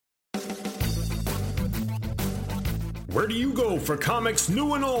Where do you go for comics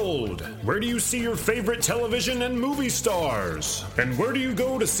new and old? Where do you see your favorite television and movie stars? And where do you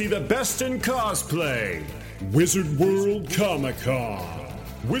go to see the best in cosplay? Wizard World Comic-Con.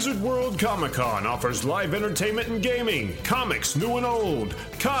 Wizard World Comic-Con offers live entertainment and gaming, comics new and old,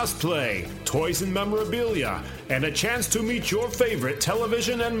 cosplay, toys and memorabilia, and a chance to meet your favorite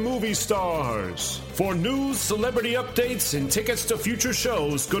television and movie stars. For news, celebrity updates, and tickets to future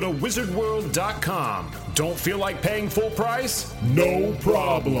shows, go to wizardworld.com. Don't feel like paying full price? No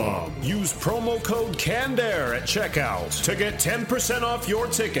problem. Use promo code CANDAIR at checkout to get 10% off your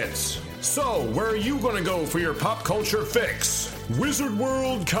tickets. So, where are you going to go for your pop culture fix? Wizard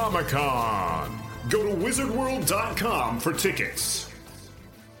World Comic-Con. Go to wizardworld.com for tickets.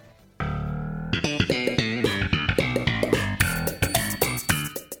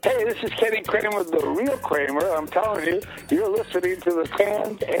 Hey, this is Kenny Kramer, the real Kramer. I'm telling you, you're listening to the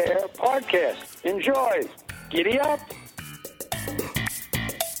Canned Air Podcast. Enjoy. Giddy up.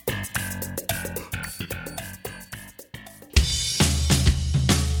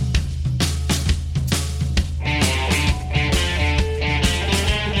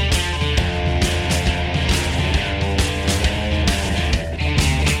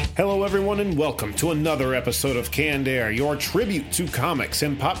 Hello, everyone, and welcome to another episode of Canned Air, your tribute to comics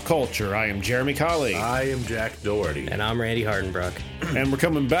and pop culture. I am Jeremy Colley. I am Jack Doherty. And I'm Randy Hardenbrook. And we're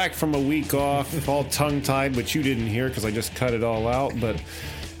coming back from a week off, all tongue-tied, which you didn't hear because I just cut it all out. But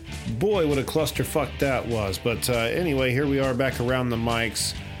boy, what a clusterfuck that was. But anyway, here we are back around the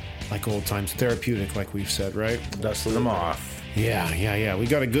mics, like old times, therapeutic, like we've said, right? Dusting them off. Yeah. We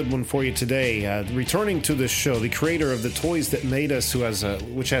got a good one for you today. Returning to this show, the creator of The Toys That Made Us,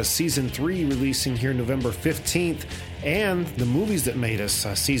 which has Season 3 releasing here November 15th, and The Movies That Made Us,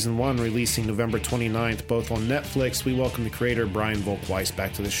 Season 1 releasing November 29th, both on Netflix. We welcome the creator, Brian Volk-Weiss,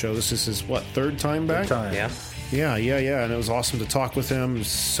 back to the show. This is his, third time back? Third time. Yeah, and it was awesome to talk with him. I'm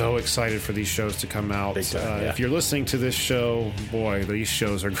so excited for these shows to come out. Big time, If you're listening to this show, boy, these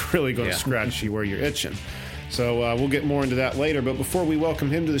shows are really going to scratch you where you're itching. So we'll get more into that later. But before we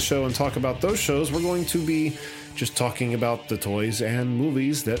welcome him to the show and talk about those shows, we're going to be just talking about the toys and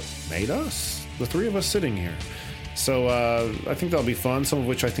movies that made us, the three of us sitting here. So I think that'll be fun, some of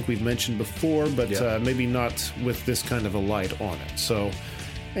which I think we've mentioned before, but maybe not with this kind of a light on it. So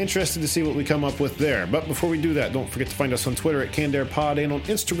interested to see what we come up with there. But before we do that, don't forget to find us on Twitter at CannedAirPod and on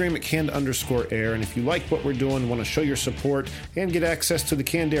Instagram at Canned_Air. And if you like what we're doing, want to show your support and get access to the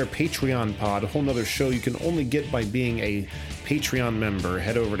Canned Air Patreon pod, a whole nother show you can only get by being a Patreon member,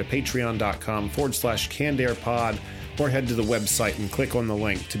 head over to patreon.com/CannedAirPod or head to the website and click on the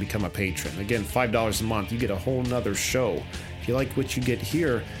link to become a patron. Again, $5 a month, you get a whole nother show. If you like what you get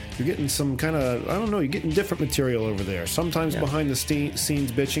here, you're getting some kind of, you're getting different material over there. Sometimes behind the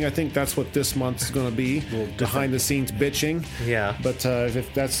scenes bitching. I think that's what this month is going to be, behind the scenes bitching. Yeah. But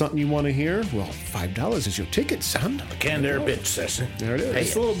if that's something you want to hear, well, $5 is your ticket, son. A Canned Air bitch session. There it is.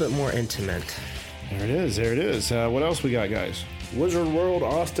 It's a little bit more intimate. There it is. What else we got, guys? Wizard World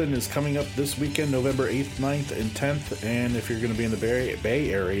Austin is coming up this weekend, November 8th, 9th, and 10th. And if you're going to be in the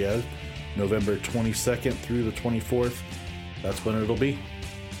Bay Area, November 22nd through the 24th, that's when it'll be.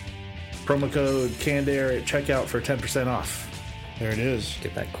 Promo code Canned Air at checkout for 10% off. There it is.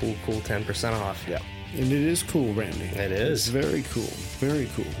 Get that cool 10% off. Yeah. And it is cool, Randy. It is. It's very cool. Very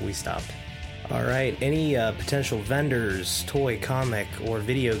cool. We stopped. All right. Any potential vendors, toy, comic, or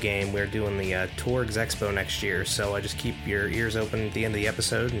video game, we're doing the Torgs Expo next year. So just keep your ears open at the end of the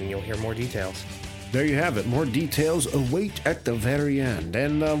episode and you'll hear more details. There you have it. More details await at the very end.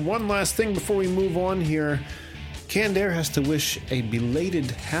 And one last thing before we move on here. Canned Air has to wish a belated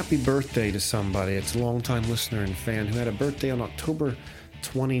happy birthday to somebody. It's a longtime listener and fan who had a birthday on October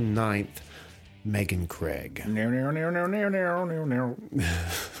 29th, Megan Craig. Say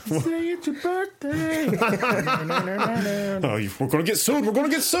it's your birthday. Oh, we're going to get sued.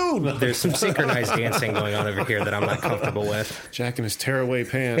 There's some synchronized dancing going on over here that I'm not comfortable with. Jack in his tearaway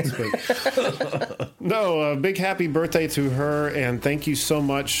pants. But no, big happy birthday to her, and thank you so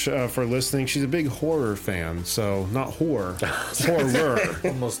much for listening. She's a big horror fan, so not horror. Horror.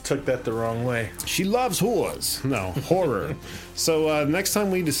 Almost took that the wrong way. She loves whores. No, horror. So next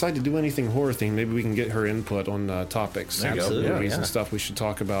time we decide to do anything horror thing, maybe we can get her input on topics, movies and stuff we should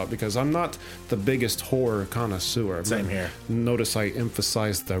talk about, because I'm not the biggest horror connoisseur. Same here. Notice I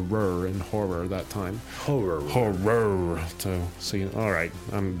emphasized the "rrr" in horror that time. Horror. So all right,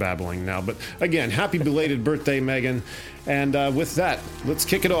 I'm babbling now. But again, happy belated birthday, Megan. And with that, let's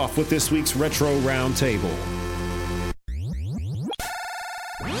kick it off with this week's Retro Roundtable.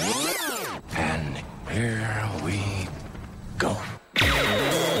 And here we go.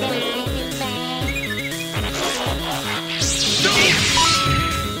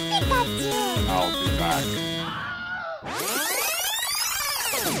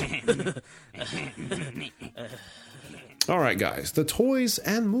 All right, guys. The toys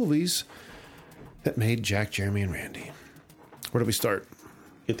and movies that made Jack, Jeremy, and Randy. Where do we start?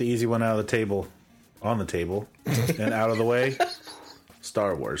 Get the easy one out of the table, on the table, and out of the way.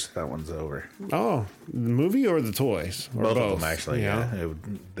 Star Wars. That one's over. Oh, the movie or the toys? Or Both of them, actually. Yeah.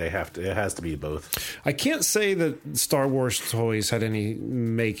 It has to be both. I can't say that Star Wars toys had any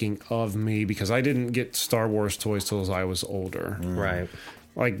making of me because I didn't get Star Wars toys till I was older. Right.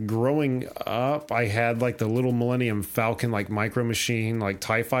 Like growing up, I had like the little Millennium Falcon, like Micro Machine, like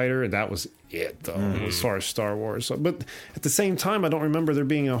TIE Fighter. That was it, though, as far as Star Wars. But at the same time, I don't remember there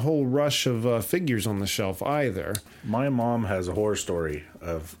being a whole rush of figures on the shelf either. My mom has a horror story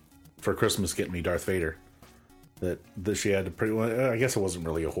for Christmas getting me Darth Vader. That she had to pretty well, I guess it wasn't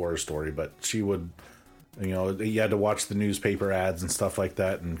really a horror story, but she would, you had to watch the newspaper ads and stuff like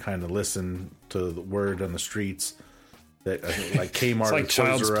that and kind of listen to the word on the streets. That like Kmart, it's like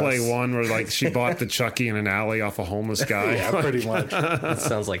Child's Play 1, where like she bought the Chucky in an alley off a homeless guy. Yeah, pretty much. That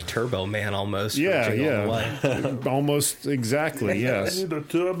sounds like Turbo Man almost. Yeah. Almost exactly. Yes. The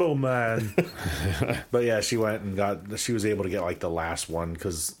Turbo Man. But yeah, she went and she was able to get like the last one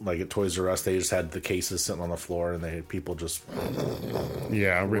because like at Toys R Us they just had the cases sitting on the floor and they had people just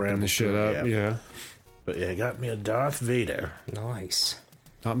ripping the shit up. Yeah. But yeah, got me a Darth Vader. Nice.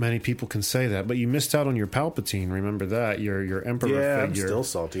 Not many people can say that, but you missed out on your Palpatine. Remember that? Your Emperor figure. I'm still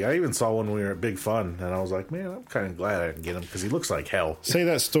salty. I even saw one when we were at Big Fun, and I was like, man, I'm kind of glad I didn't get him because he looks like hell. Say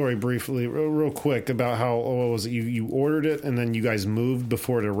that story briefly, real quick, about how what was it? You ordered it, and then you guys moved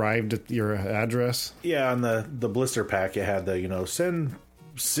before it arrived at your address? Yeah, on the blister pack, it had the, send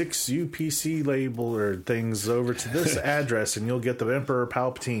 6 UPC label or things over to this address and you'll get the Emperor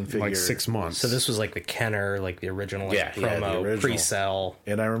Palpatine figure. Like 6 months. So this was like the Kenner, like the original promo, the original. pre-sell.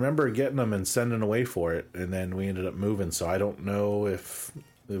 And I remember getting them and sending away for it, and then we ended up moving. So I don't know if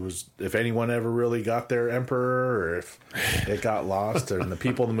anyone ever really got their Emperor or if it got lost. And the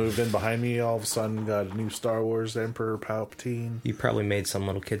people that moved in behind me all of a sudden got a new Star Wars Emperor Palpatine. You probably made some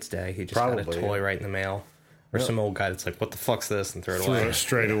little kid's day. He just got a toy right in the mail. Or some old guy that's like, what the fuck's this? And throw it away.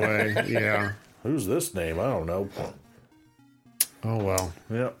 Straight away, yeah. Who's this name? I don't know. Oh, well.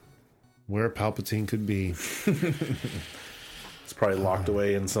 Yep. Where Palpatine could be. It's probably locked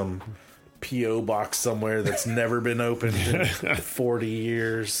away in some P.O. box somewhere that's never been opened in 40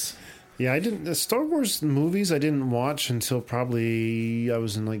 years. Yeah, the Star Wars movies I didn't watch until probably I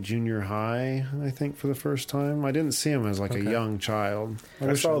was in like junior high, I think, for the first time. I didn't see them as like a young child.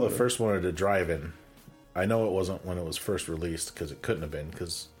 I saw the first one at a drive-in. I know it wasn't when it was first released because it couldn't have been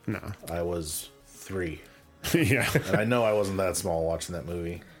because I was 3. Yeah. And I know I wasn't that small watching that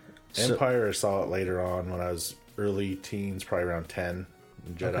movie. Empire, I saw it later on when I was early teens, probably around 10.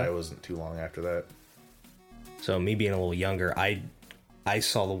 And Jedi wasn't too long after that. So me being a little younger, I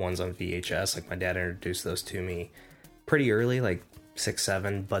saw the ones on VHS. Like my dad introduced those to me pretty early, like 6,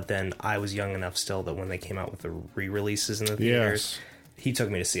 7. But then I was young enough still that when they came out with the re-releases in the theaters, he took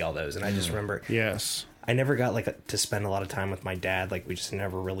me to see all those. And I just remember... Yes. I never got to spend a lot of time with my dad. Like we just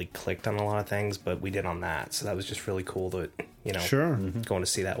never really clicked on a lot of things, but we did on that. So that was just really cool to, sure, going to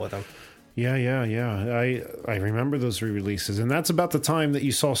see that with him. Yeah. I remember those re-releases, and that's about the time that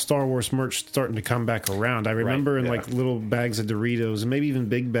you saw Star Wars merch starting to come back around. I remember in like little bags of Doritos, and maybe even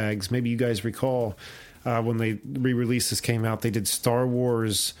big bags. Maybe you guys recall when the re-releases came out, they did Star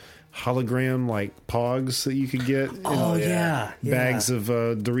Wars hologram like pogs that you could get bags of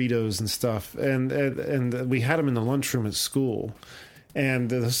Doritos and stuff, and we had them in the lunchroom at school, and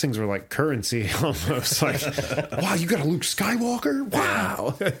those things were like currency almost. Like, wow, you got a Luke Skywalker,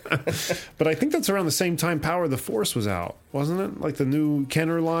 wow. But I think that's around the same time Power of the Force was out, wasn't it? Like the new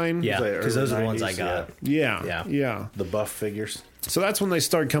Kenner line. Yeah, because those are the ones I got. Yeah The buff figures. So that's when they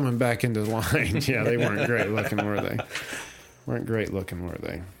started coming back into line. Yeah, they weren't great looking, were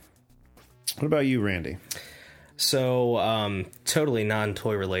they? What about you, Randy? So, totally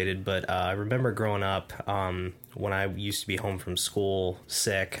non-toy related, but I remember growing up, when I used to be home from school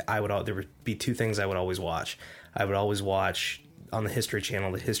sick, there would be 2 things I would always watch. I would always watch on the History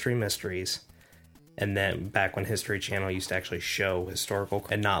Channel, the History Mysteries, and then back when History Channel used to actually show historical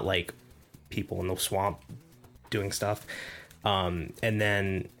and not like people in the swamp doing stuff, and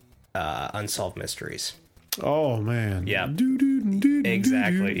then Unsolved Mysteries. Oh, man. Yeah.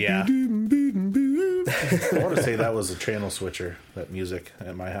 Exactly, yeah. I want to say that was a channel switcher, that music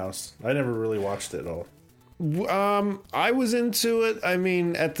at my house. I never really watched it at all. I was into it. I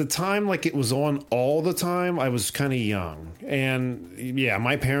mean, at the time, like it was on all the time. I was kind of young, and yeah,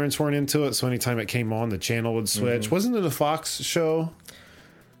 my parents weren't into it. So anytime it came on, the channel would switch. Wasn't it a Fox show?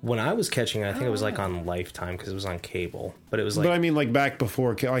 When I was catching it, I think it was like on Lifetime because it was on cable. But it was like... But I mean, like back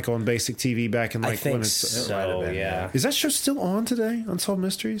before, like on basic TV back in like I think when it's... so, yeah. Is that show still on today, Unsolved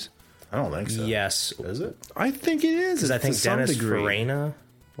Mysteries? I don't think so. Yes. Is it? I think it is. Because I think to some Dennis degree. Farina,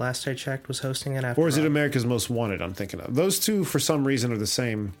 last I checked, was hosting it after. Or is it America's Most Wanted I'm thinking of? Those two, for some reason, are the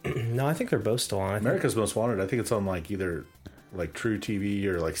same. No, I think they're both still on. America's Most Wanted, I think it's on like either like True TV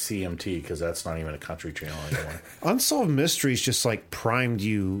or like CMT, because that's not even a country channel anymore. Unsolved Mysteries just like primed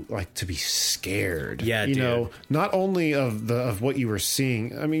you like to be scared. Yeah, you dude. know, not only of what you were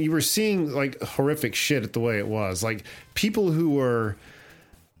seeing. I mean, you were seeing like horrific shit at the way it was. Like people who were...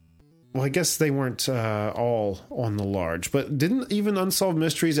 Well, I guess they weren't all on the large, but didn't even Unsolved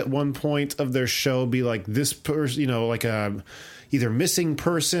Mysteries at one point of their show be like this person, you know, like a either missing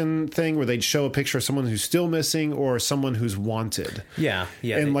person thing where they'd show a picture of someone who's still missing or someone who's wanted. Yeah,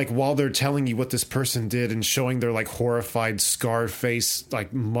 yeah. And like while they're telling you what this person did and showing their like horrified scar face,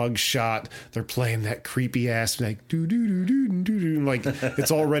 like mug shot, they're playing that creepy ass like doo doo doo doo doo doo. Like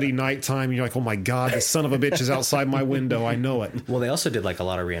it's already nighttime. And you're like, oh my God, the son of a bitch is outside my window. I know it. Well, they also did like a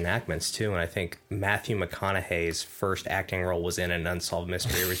lot of reenactments too, and I think Matthew McConaughey's first acting role was in an Unsolved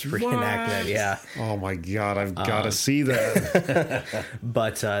Mystery reenactment. Yeah. Oh my God, I've got to see that.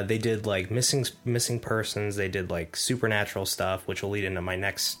 But they did like missing persons. They did like supernatural stuff, which will lead into my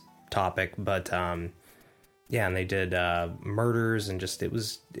next topic. But yeah, and they did murders and just it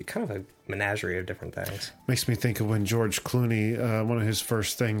was kind of a menagerie of different things. Makes me think of when George Clooney, one of his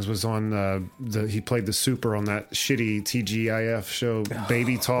first things was on he played the super on that shitty TGIF show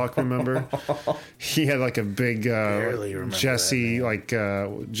Baby Talk. Remember? He had like a big Jesse, like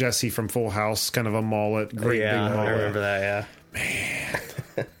Jesse from Full House, kind of a mullet, great big mullet. I remember that. Yeah. Man.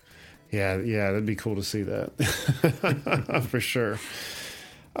 yeah, that'd be cool to see that. For sure.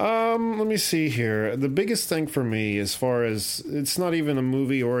 Let me see here. The biggest thing for me, as far as it's not even a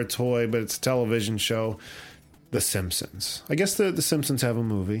movie or a toy, but it's a television show, The Simpsons. I guess the Simpsons have a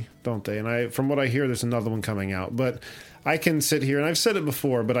movie, don't they? And from what I hear, there's another one coming out. But I can sit here, and I've said it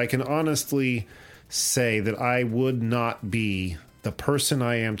before, but I can honestly say that I would not be the person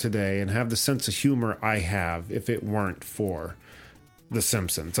I am today and have the sense of humor I have if it weren't for The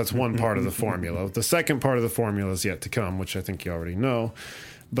Simpsons. That's one part of the formula. The second part of the formula is yet to come, which I think you already know.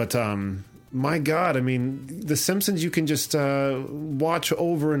 But my God, I mean, The Simpsons you can just watch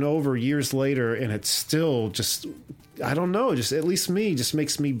over and over years later, and it's still just, I don't know, just at least me, just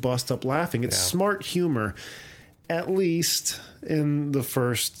makes me bust up laughing. It's smart humor, at least in the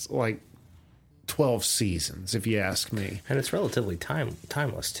first, like, 12 seasons, if you ask me. And it's relatively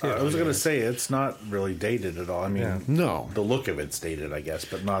timeless, too. I was going to say, it's not really dated at all. I mean, no. The look of it's dated, I guess,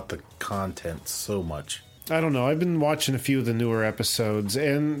 but not the content so much. I don't know. I've been watching a few of the newer episodes,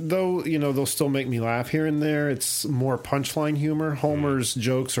 and though, you know, they'll still make me laugh here and there, it's more punchline humor. Homer's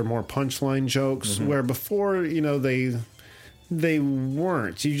jokes are more punchline jokes, where before, you know, they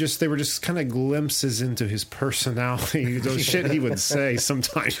weren't. They were just kind of glimpses into his personality. Those shit he would say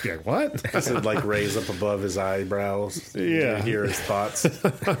sometimes. You'd be like, what? Does it like raise up above his eyebrows? Yeah. To hear his thoughts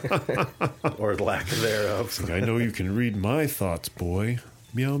or lack thereof. I know you can read my thoughts, boy.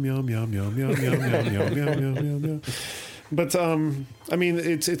 Meow meow meow meow meow meow meow meow meow meow meow. But I mean,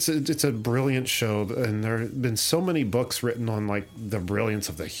 it's a brilliant show, and there have been so many books written on like the brilliance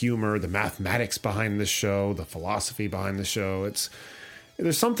of the humor, the mathematics behind the show, the philosophy behind the show.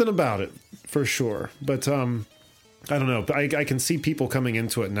 There's something about it for sure. But I don't know. I can see people coming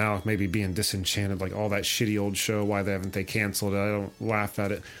into it now, maybe being disenchanted, like all that shitty old show. Why haven't they canceled it? I don't laugh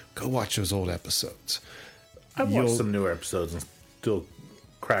at it. Go watch those old episodes. I've watched some newer episodes and still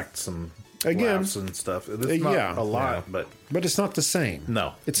cracked some laughs and stuff. It's not a lot, but it's not the same.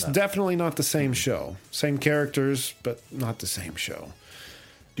 No, it's definitely not the same show. Same characters, but not the same show.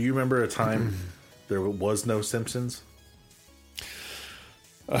 Do you remember a time there was no Simpsons?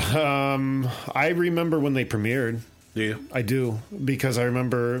 I remember when they premiered. Do you? I do, because I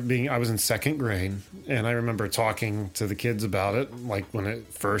remember I was in second grade, and I remember talking to the kids about it, like when it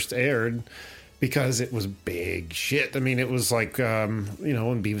first aired, because it was big shit. I mean, it was like, you know,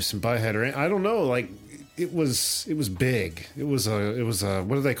 when Beavis and Butthead, or I don't know, like it was big. It was a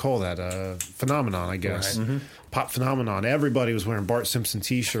what do they call that? A phenomenon, I guess. Right. Pop phenomenon. Everybody was wearing Bart Simpson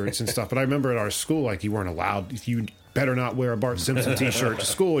t-shirts and stuff. But I remember at our school, like you weren't allowed. You better not wear a Bart Simpson t-shirt to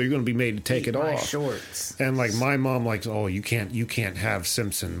school. You're going to be made to take it off. Shorts. And like my mom, like, oh, you can't have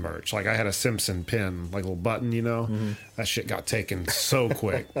Simpson merch. Like I had a Simpson pin, like a little button, you know. That shit got taken so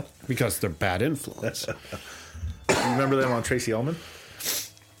quick because they're bad influence. You remember them on Tracy Ullman?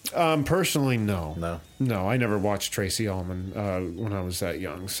 Personally, no. No, I never watched Tracy Ullman when I was that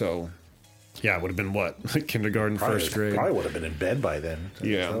young. So Yeah, it would have been what? Kindergarten, first grade. Probably would have been in bed by then.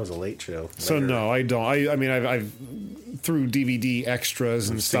 Yeah. That was a late show. So no, I don't. I mean, I've through DVD extras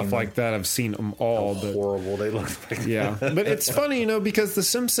and stuff like that. I've seen them all. How but horrible they look like. yeah, but it's funny, because The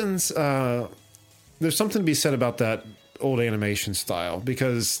Simpsons. There's something to be said about that old animation style,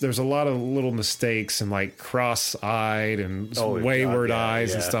 because there's a lot of little mistakes and like cross-eyed and wayward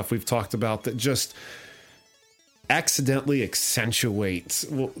eyes and stuff we've talked about that just accidentally accentuates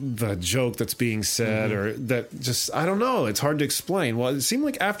the joke that's being said, or that just, I don't know, it's hard to explain. Well, it seemed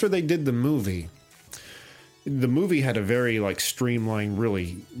like after they did the movie had a very like streamlined,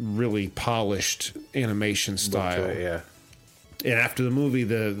 really polished animation style. Yeah. And after the movie,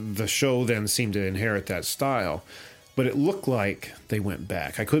 the show then seemed to inherit that style. But it looked like they went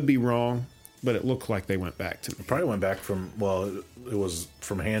back. I could be wrong, but it looked like they went back to. It probably went back from, well, it was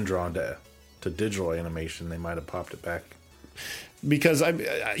from hand drawn to digital animation. They might have popped it back. Because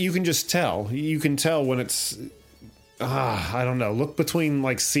you can just tell. You can tell when it's, I don't know. Look between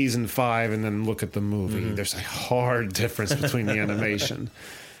like season 5 and then look at the movie. There's a hard difference between the animation.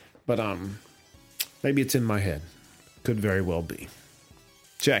 But maybe it's in my head. Could very well be.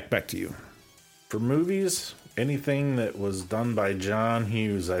 Jack, back to you. For movies, anything that was done by John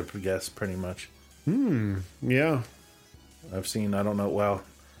Hughes, I guess, pretty much. Yeah. I've seen, I don't know, well,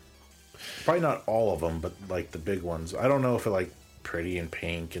 probably not all of them, but like the big ones. I don't know if it like Pretty in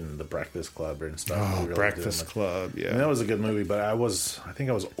Pink and The Breakfast Club and stuff. Oh, really Breakfast Club, yeah. And that was a good movie, but I think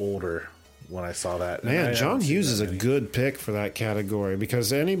I was older when I saw that. Man, John Hughes is a good pick for that category,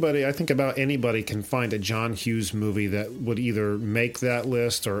 because I think about anybody can find a John Hughes movie that would either make that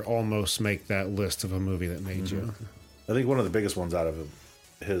list or almost make that list of a movie that made you. I think one of the biggest ones out of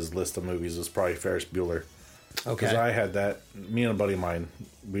his list of movies was probably Ferris Bueller. Okay. Because I had that, me and a buddy of mine,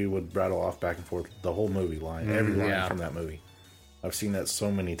 we would rattle off back and forth the whole movie line, every line from that movie. I've seen that so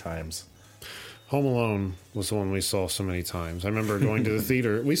many times. Home Alone was the one we saw so many times. I remember going to the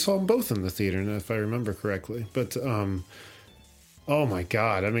theater. We saw them both in the theater, if I remember correctly. But, oh my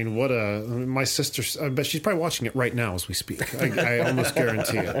God. I mean, my sister, I bet she's probably watching it right now as we speak. I almost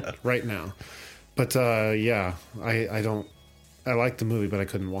guarantee it right now. But, yeah, I liked the movie, but I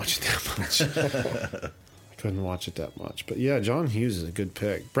couldn't watch it that much. But yeah, John Hughes is a good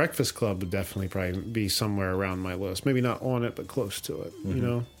pick. Breakfast Club would definitely probably be somewhere around my list. Maybe not on it, but close to it, you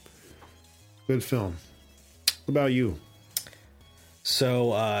know? Good film. What about you?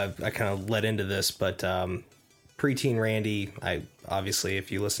 So I kind of led into this, but preteen Randy, I obviously,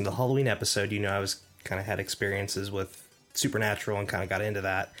 if you listen to the Halloween episode, I was kind of had experiences with Supernatural and kind of got into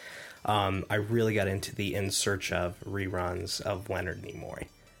that. I really got into the In Search Of reruns of Leonard Nimoy.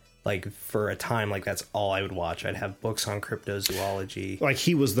 Like, for a time, like, that's all I would watch. I'd have books on cryptozoology. Like,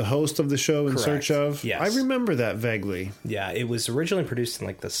 he was the host of the show In Search Of? Yes. I remember that vaguely. Yeah, it was originally produced in,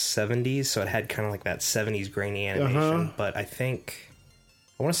 like, the 70s, so it had kind of, like, that 70s grainy animation. But I think,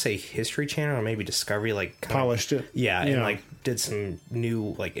 I want to say History Channel or maybe Discovery, like... Polished it. Yeah, and, like, did some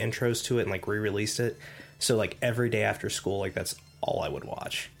new, like, intros to it and, like, re-released it. So, like, every day after school, like, that's all I would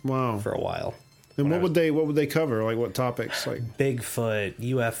watch. Wow. For a while. And what would they cover? Like, what topics? Like Bigfoot,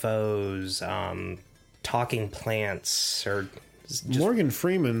 UFOs, talking plants, or just... Morgan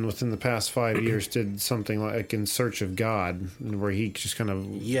Freeman within the past 5 years did something like In Search of God, where he just kind of...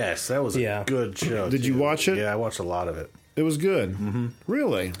 Yes, that was a good show. Did you watch it? Yeah, I watched a lot of it. It was good. Mm-hmm.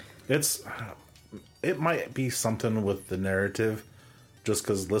 Really? It might be something with the narrative. Just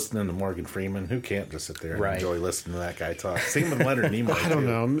because listening to Morgan Freeman, who can't just sit there and enjoy listening to that guy talk? Same with Leonard Nimoy. I don't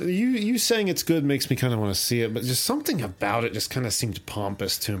know. You saying it's good makes me kind of want to see it, but just something about it just kind of seemed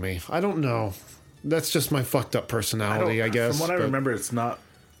pompous to me. I don't know. That's just my fucked up personality, I guess. From what I remember, it's not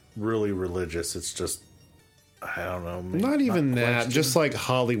really religious. It's just, I don't know. Not even that. Just like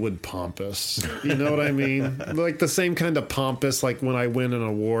Hollywood pompous. You know what I mean? Like the same kind of pompous, like when I win an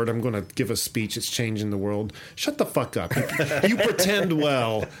award, I'm going to give a speech. It's changing the world. Shut the fuck up. You pretend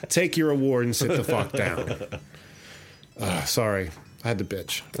well. Take your award and sit the fuck down. Sorry. I had to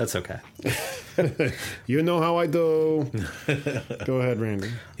bitch. That's okay. You know how I do. Go ahead,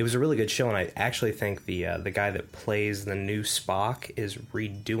 Randy. It was a really good show, and I actually think the guy that plays the new Spock is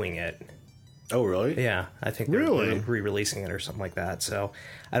redoing it. Oh, really? Yeah, I think they're re-releasing it or something like that. So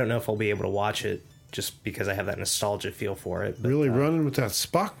I don't know if I'll be able to watch it just because I have that nostalgia feel for it. But, really running with that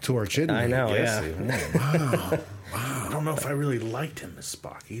Spock torch, isn't he? I know, yeah. Wow. I don't know if I really liked him as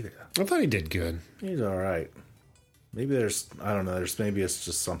Spock either. I thought he did good. He's all right. Maybe I don't know, maybe it's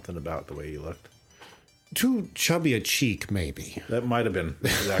just something about the way he looked. Too chubby a cheek, maybe. That might have been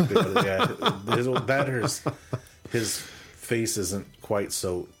exactly what it is. His face isn't quite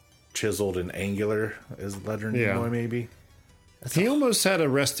so chiseled and angular as Leonard Nimoy, maybe. He almost had a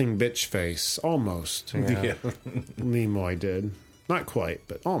resting bitch face. Almost. Yeah. Nimoy did. Not quite,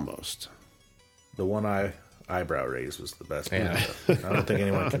 but almost. The one eyebrow raise was the best. Yeah. I don't think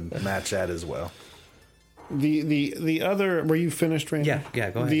anyone can match that as well. The other, were you finished, Randy?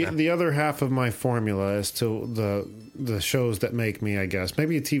 Yeah, go ahead. The other half of my formula as to the shows that make me, I guess.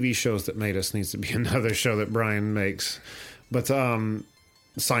 Maybe a TV shows that made us needs to be another show that Brian makes. But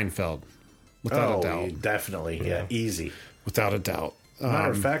Seinfeld, without a doubt. Definitely. Yeah, easy. Without a doubt.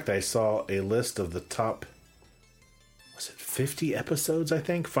 Matter of fact, I saw a list of the top, was it 50 episodes, I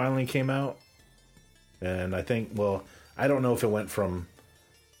think, finally came out. And I think, well, I don't know if it went from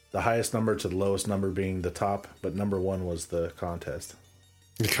the highest number to the lowest number being the top, but number one was the contest.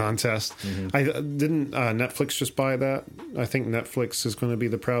 The contest. I didn't Netflix just buy that. I think Netflix is going to be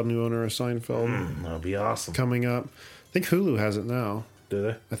the proud new owner of Seinfeld. That'll be awesome. Coming up. I think Hulu has it now. Do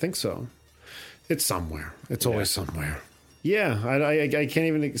they? I think so. It's somewhere. It's always somewhere. Yeah, I can't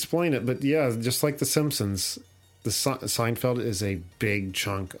even explain it, but yeah, just like The Simpsons, the Seinfeld is a big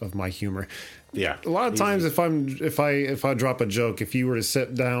chunk of my humor. Yeah. A lot of times, if I drop a joke, if you were to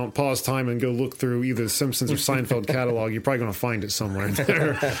sit down, pause time, and go look through either The Simpsons or Seinfeld catalog, you're probably going to find it somewhere in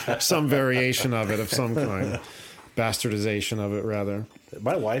there. Some variation of it of some kind, bastardization of it, rather.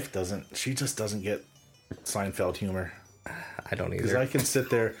 My wife doesn't. She just doesn't get Seinfeld humor. I don't Because either. I can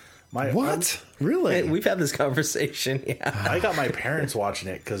sit there. Really? Hey, we've had this conversation. Yeah. I got my parents watching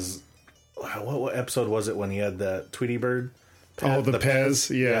it because what episode was it when he had the Tweety Bird? The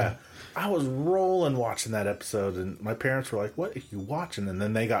Pez. Yeah. I was rolling watching that episode, and my parents were like, "What are you watching?" And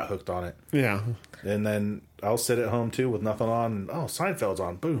then they got hooked on it. Yeah. And then I'll sit at home too with nothing on, and Seinfeld's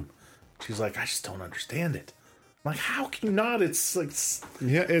on. Boom. She's like, "I just don't understand it." I'm like, "How can you not? It's like,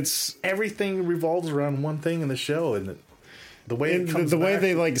 it's everything revolves around one thing in the show, and the way it comes the way back,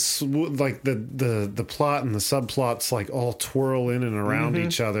 they like the plot and the subplots like all twirl in and around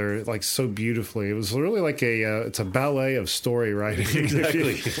each other like so beautifully. It was really like it's a ballet of story writing.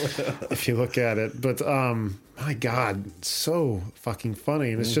 Exactly. if you look at it. But my God, so fucking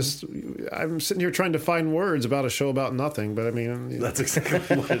funny. And it's just, I'm sitting here trying to find words about a show about nothing. But I mean, that's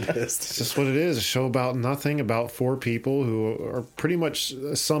exactly what it is. It's just what it is. A show about nothing, about four people who are pretty much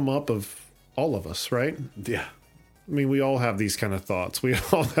a sum up of all of us, right? Yeah. I mean, we all have these kind of thoughts. We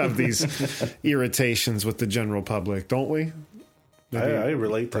all have these irritations with the general public, don't we? I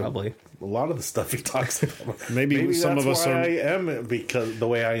relate to Probably. a lot of the stuff he talks about. Maybe some that's of us why are. I am because the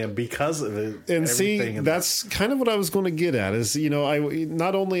way I am because of it. And see, that's kind of what I was going to get at. Is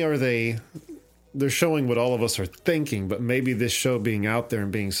not only are they're showing what all of us are thinking, but maybe this show being out there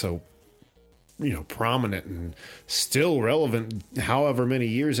and being so prominent and still relevant, however many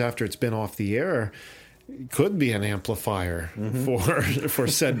years after it's been off the air, could be an amplifier for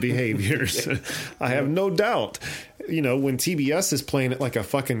said behaviors. I have no doubt. When TBS is playing it like a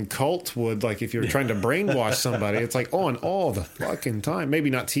fucking cult would, like if you're trying to brainwash somebody, it's like on all the fucking time. Maybe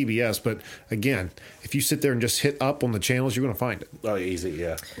not TBS, but again, if you sit there and just hit up on the channels, you're going to find it. Oh, easy,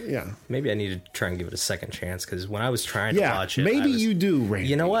 yeah. Yeah. Maybe I need to try and give it a second chance because when I was trying to watch it, maybe you do, Randy.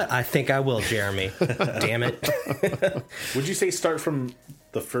 You know what? I think I will, Jeremy. Damn it. Would you say start from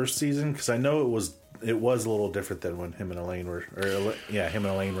the first season? Because I know it was a little different than when him and Elaine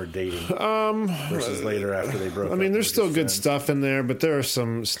were dating. Versus later after they broke up. I mean, there's still good friends. stuff in there, but there are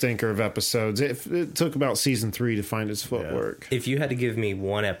some stinker of episodes. It took about season 3 to find its footwork. If you had to give me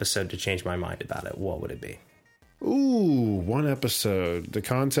one episode to change my mind about it, what would it be? Ooh, one episode. The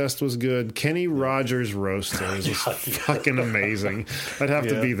contest was good. Kenny Rogers Roasters was fucking amazing. I'd have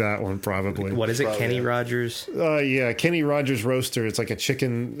to be that one probably. What is it, Kenny Rogers? Yeah, Kenny Rogers Roaster. It's like a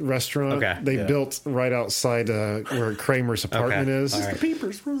chicken restaurant. Okay. They built right outside where Kramer's apartment is. All right.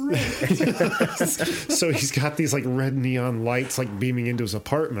 Peepers were red. So he's got these like red neon lights like beaming into his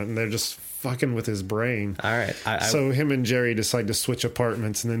apartment, and they're just fucking with his brain. All right. So him and Jerry decide to switch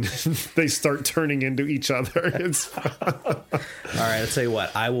apartments, and then they start turning into each other. It's all right. I'll tell you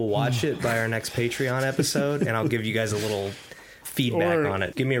what. I will watch it by our next Patreon episode, and I'll give you guys a little feedback on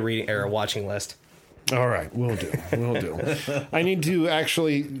it. Give me a reading or a watching list. all right. We'll do. I need to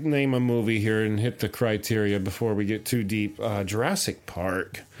actually name a movie here and hit the criteria before we get too deep. Jurassic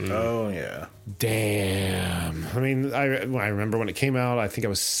Park. Oh, yeah. Damn. I mean, I remember when it came out, I think I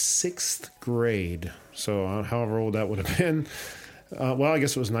was 6th grade. So however old that would have been. Well, I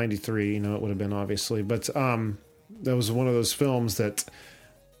guess it was 93. It would have been obviously. But that was one of those films that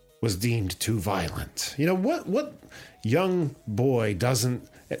was deemed too violent. What young boy doesn't,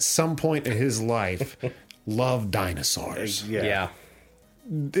 at some point in his life, love dinosaurs? Yeah.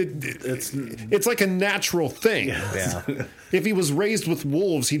 it's like a natural thing. Yeah. If he was raised with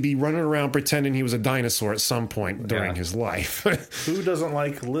wolves, he'd be running around pretending he was a dinosaur at some point during his life. Who doesn't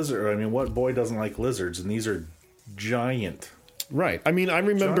like lizards? I mean, what boy doesn't like lizards? And these are giant. Right. I mean, I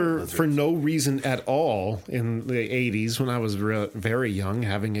remember for no reason at all in the 80s when I was very young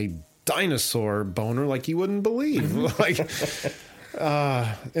having a dinosaur boner like you wouldn't believe.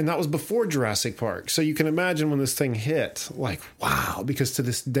 And that was before Jurassic Park. So you can imagine when this thing hit, like, wow, because to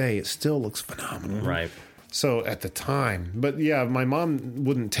this day it still looks phenomenal. Right. So at the time, but yeah, my mom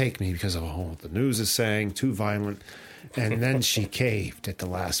wouldn't take me because of, the news is saying too violent. And then she caved at the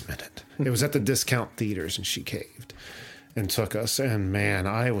last minute. It was at the discount theaters and she caved and took us. And man,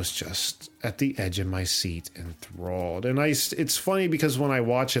 I was just at the edge of my seat, enthralled. And it's funny because when I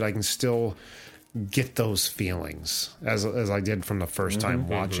watch it, I can still get those feelings as I did from the first time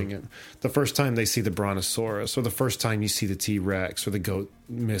watching it. The first time they see the Brontosaurus, or the first time you see the T-Rex or the goat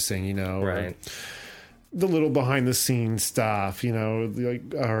missing, Right. The little behind the scenes stuff, or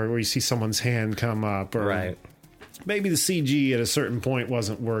where you see someone's hand come up, or Right. maybe the CG at a certain point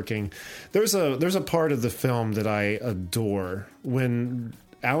wasn't working. There's a part of the film that I adore when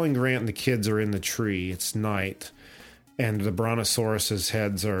Alan Grant and the kids are in the tree. It's night, and the Brontosaurus's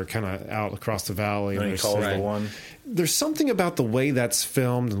heads are kind of out across the valley. And he calls the one. There's something about the way that's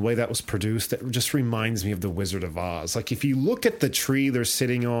filmed and the way that was produced that just reminds me of The Wizard of Oz. Like, if you look at the tree they're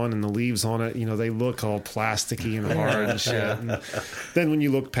sitting on and the leaves on it, they look all plasticky and hard and shit. And then when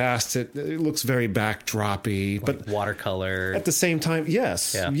you look past it, it looks very backdroppy. But watercolor. at the same time,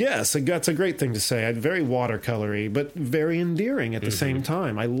 yes, that's a great thing to say. Very watercolory, but very endearing at the same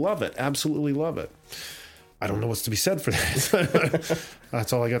time. I love it. Absolutely love it. I don't know what's to be said for that.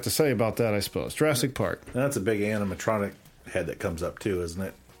 That's all I got to say about that, I suppose. Jurassic Park. That's a big animatronic head that comes up too, isn't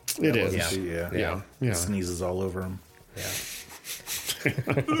it? It is. Yeah. Yeah. Sneezes all over him. Yeah.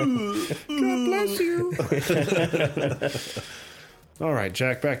 God bless you. All right,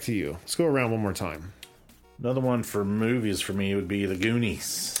 Jack, back to you. Let's go around one more time. Another one for movies for me would be The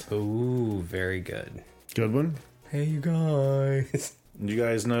Goonies. Ooh, very good. Good one. Hey, you guys. Do you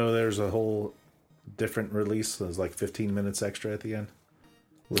guys know there's a whole different release? There's like 15 minutes extra at the end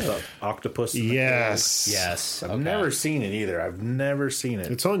with the octopus. Yes. Yes. I've never seen it either. I've never seen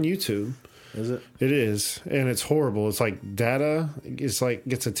it. It's on YouTube. Is it? It is, and it's horrible. It's like Data is like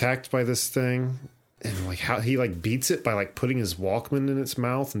gets attacked by this thing, and like how he like beats it by like putting his Walkman in its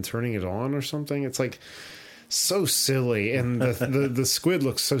mouth and turning it on or something. It's like so silly, and the squid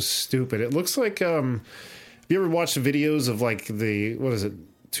looks so stupid. It looks like have you ever watched the videos of like the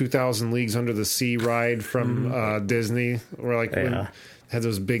 2000 Leagues Under the Sea ride from Disney, where like when had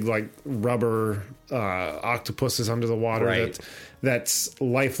those big like rubber octopuses under the water, right. that's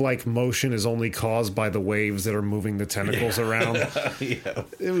lifelike motion is only caused by the waves that are moving the tentacles around.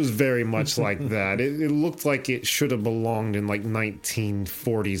 It was very much like that. It looked like it should have belonged in like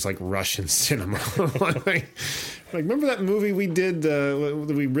 1940s like Russian cinema. Like, remember that movie we did?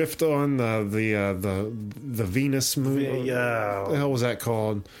 We riffed on the Venus movie. Yeah. What the hell was that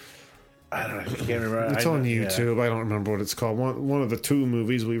called? I don't know. I can't remember. It's on YouTube. I don't remember what it's called. One of the two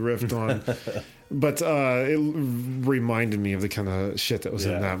movies we riffed on. But it reminded me of the kind of shit that was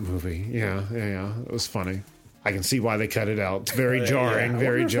in that movie. Yeah. It was funny. I can see why they cut it out. It's very jarring.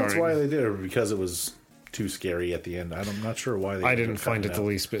 Very jarring. That's why they did it, because it was too scary at the end. I'm not sure why they I didn't find it the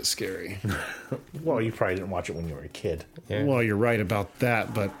least bit scary. Well, you probably didn't watch it when you were a kid. Yeah. Well, you're right about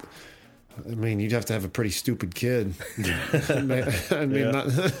that, but I mean, you'd have to have a pretty stupid kid. I mean,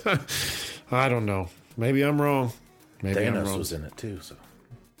 I don't know. Maybe I'm wrong. Maybe I'm Thanos wrong. was in it too, so.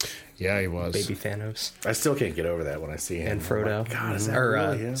 Yeah, he was. Baby Thanos. I still can't get over that when I see him. And Frodo. Oh my God, is that or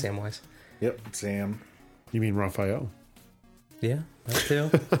really him? Samwise. Yep, Sam. You mean Raphael? Yeah, that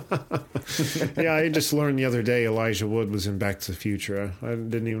too. Yeah, I just learned the other day Elijah Wood was in Back to the Future. I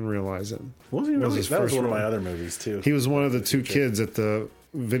didn't even realize it. Was he really? his That was first one of my one. other movies too. He was one of the two kids at the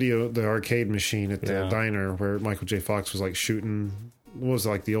arcade machine at the diner where Michael J. Fox was like shooting. What was it,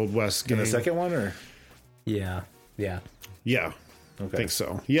 like the Old West game? In the second one, or Yeah. Yeah. okay. I think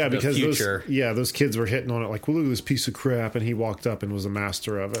so. Yeah, because those kids were hitting on it like, well, look at this piece of crap, and he walked up and was a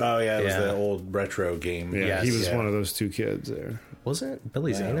master of it. Oh yeah, it was Yeah. the old retro game. Yeah, yes, he was one of those two kids there. Wasn't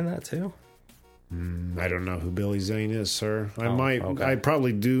Billy Zane in that too? I don't know who Billy Zane is, sir. okay. I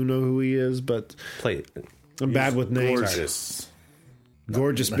probably do know who he is, but Play. I'm bad with names. Gorgeous.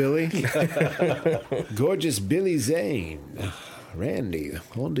 Gorgeous Billy. Gorgeous Billy Zane. Randy,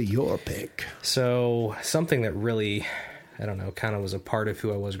 on to your pick. So something that really, I don't know, kind of was a part of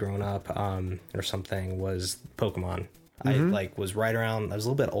who I was growing up, or something, was Pokemon. I like was right around. I was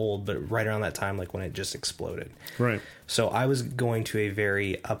a little bit old, but right around that time, like when it just exploded. Right. So I was going to a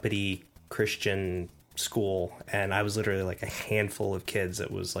very uppity Christian school, and I was literally like a handful of kids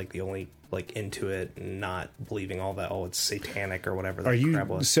that was like the only like into it and not believing all that. Oh, it's satanic or whatever. Are you crap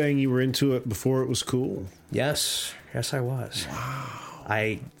was. saying you were into it before it was cool? Yes, I was. Wow.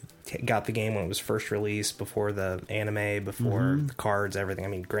 I got the game when it was first released, before the anime, before the cards, everything. I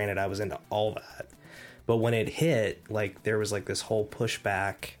mean, granted, I was into all that, but when it hit, like there was like this whole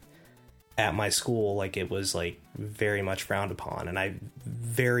pushback at my school. Like it was like very much frowned upon, and I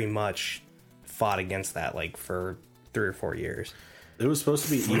very much fought against that like for 3 or 4 years. It was supposed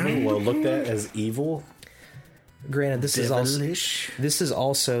to be evil, or looked at as evil. Granted, this is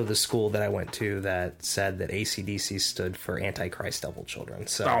also the school that I went to that said that AC/DC stood for Antichrist Devil Children.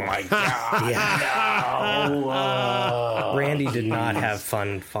 So, Oh my god! yeah, No. Randy did not have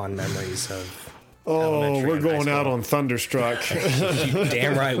fond memories of. Oh, elementary we're and high going out school. on Thunderstruck.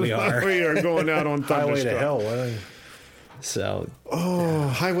 Damn right we are. We are going out on Highway Thunderstruck. to Hell. So, Oh,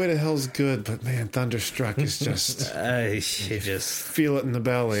 Highway to Hell's good, but man, Thunderstruck is just it just. feel it in the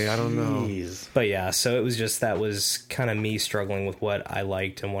belly. I don't know. Jeez. But yeah, so it was just that was kind of me struggling with what I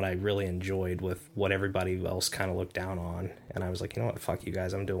liked and what I really enjoyed with what everybody else kind of looked down on, and I was like, you know what, fuck you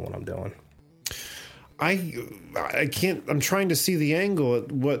guys, I'm doing what I'm doing. I can't. I'm trying to see the angle at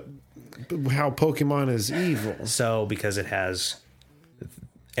how Pokemon is evil. So because it has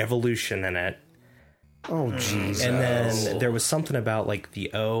evolution in it. Oh, jeez. And then there was something about like the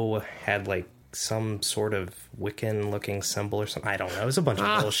O had like some sort of Wiccan looking symbol or something. I don't know. It was a bunch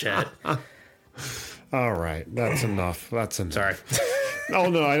of bullshit. All right, that's enough. That's enough. Sorry. Oh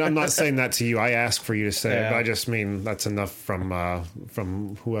no, I'm not saying that to you. I asked for you to say it, Yeah. but I just mean that's enough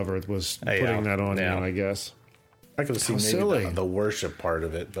from whoever was putting that on you. I guess. I could have seen silly. maybe the worship part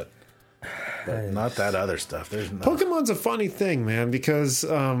of it, but not that other stuff. There's no. Pokemon's a funny thing, man, because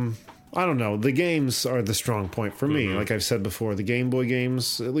I don't know. The games are the strong point for me. Like I've said before, the Game Boy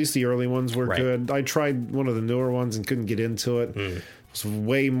games, at least the early ones, were Right. good. I tried one of the newer ones and couldn't get into it. It was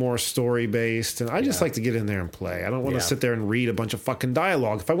way more story based, and I just like to get in there and play. I don't want to Yeah. sit there and read a bunch of fucking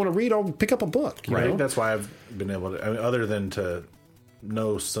dialogue. If I want to read, I'll pick up a book. You I know? think that's why I've been able to, I mean, other than to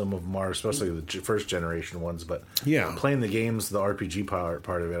know some of them are, especially the first generation ones, but Yeah. playing the games, the RPG part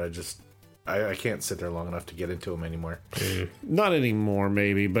of it, I can't sit there long enough to get into them anymore. Not anymore,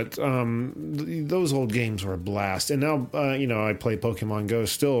 maybe, but those old games were a blast. And now, I play Pokemon Go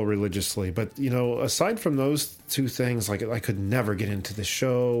still religiously. But, aside from those two things, like I could never get into the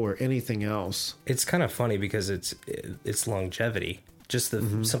show or anything else. It's kind of funny because it's longevity. Just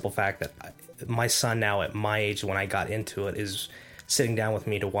the simple fact that my son now at my age, when I got into it, is sitting down with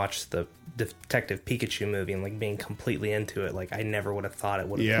me to watch the Detective Pikachu movie and like being completely into it. Like I never would have thought it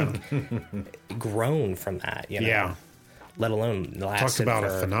would have grown from that. You know? Yeah. Let alone Talk lasted about for,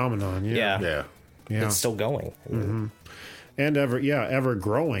 a phenomenon. Yeah. Yeah. Yeah. It's still going. And ever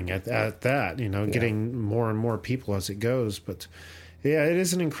growing at that, getting more and more people as it goes. But yeah, it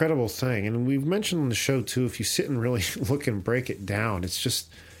is an incredible thing. And we've mentioned on the show too, if you sit and really look and break it down, it's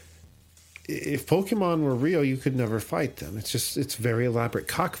just, if Pokemon were real, you could never fight them. It's very elaborate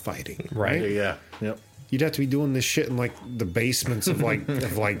cockfighting, right? Yeah. Yep. You'd have to be doing this shit in like the basements of like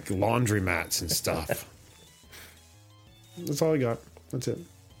laundromats and stuff. That's all I got. That's it.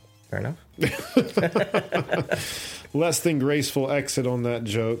 Fair enough. Less than graceful exit on that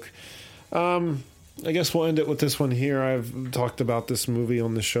joke. I guess we'll end it with this one here. I've talked about this movie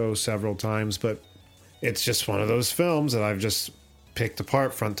on the show several times, but it's just one of those films that I've just picked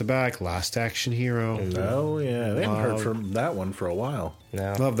apart front to back. Last Action Hero. Oh, yeah. They haven't heard from that one for a while.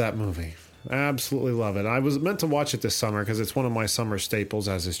 No. Love that movie. Absolutely love it. I was meant to watch it this summer because it's one of my summer staples,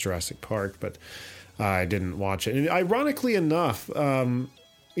 as is Jurassic Park, but I didn't watch it. And ironically enough,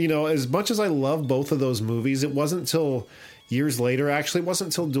 as much as I love both of those movies, it wasn't until years later, actually, it wasn't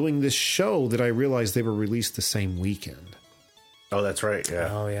until doing this show that I realized they were released the same weekend. Oh, that's right. Yeah.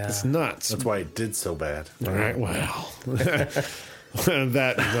 Oh yeah. It's nuts. That's why it did so bad. All right, well, that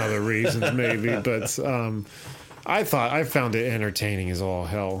and other reasons maybe, but I found it entertaining as all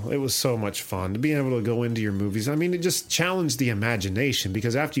hell. It was so much fun to be able to go into your movies. I mean, it just challenged the imagination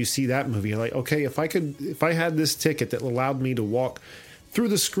because after you see that movie, you're like, okay, if I had this ticket that allowed me to walk through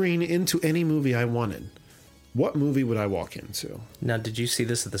the screen into any movie I wanted, what movie would I walk into? Now, did you see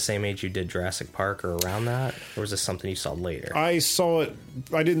this at the same age you did Jurassic Park or around that? Or was this something you saw later? I saw it.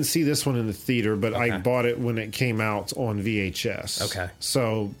 I didn't see this one in the theater, but I bought it when it came out on VHS. Okay.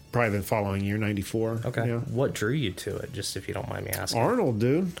 So probably the following year, 94. Okay. Yeah. What drew you to it, just if you don't mind me asking? Arnold,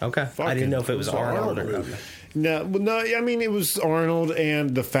 dude. Okay. I didn't know if it was Arnold or not. No, I mean, it was Arnold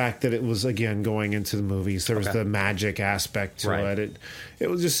and the fact that it was, again, going into the movies. There was the magic aspect to it. It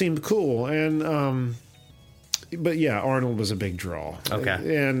just seemed cool. And, but yeah, Arnold was a big draw.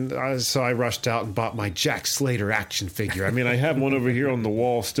 Okay. And so I rushed out and bought my Jack Slater action figure. I mean, I have one over here on the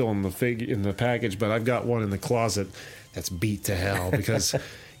wall still in the package, but I've got one in the closet that's beat to hell because...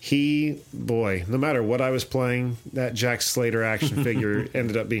 no matter what I was playing, that Jack Slater action figure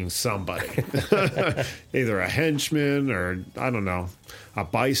ended up being somebody. Either a henchman or, I don't know, a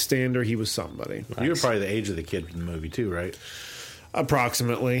bystander. He was somebody. Nice. You were probably the age of the kid in the movie, too, right?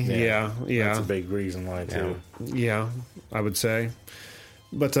 Approximately, yeah. That's a big reason why, too. Yeah, I would say.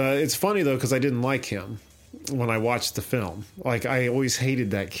 But it's funny, though, because I didn't like him when I watched the film. Like, I always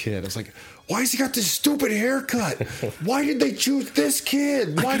hated that kid. I was like, why has he got this stupid haircut? Why did they choose this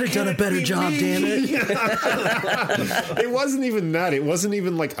kid? Why could have done a better job, damn it. It wasn't even that. It wasn't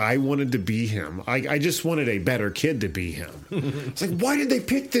even like I wanted to be him. I just wanted a better kid to be him. It's like, why did they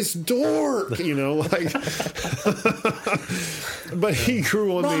pick this dork? You know, like... But he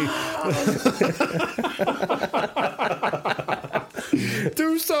grew on me.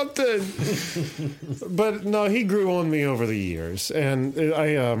 Do something. But no, he grew on me over the years. And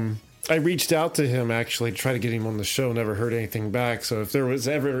I reached out to him, actually, to try to get him on the show. Never heard anything back. So if there was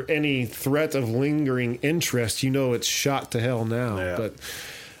ever any threat of lingering interest, it's shot to hell now. Yeah. But,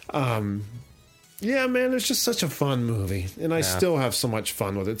 yeah, man, it's just such a fun movie. And I still have so much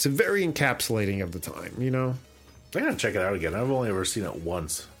fun with it. It's very encapsulating of the time, I gotta check it out again. I've only ever seen it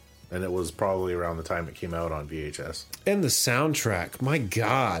once. And it was probably around the time it came out on VHS. And the soundtrack, my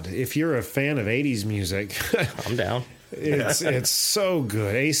God, if you're a fan of 80s music... I'm down. It's so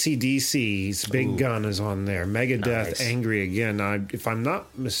good. AC/DC's Big Gun is on there. Megadeth, nice. Angry Again. If I'm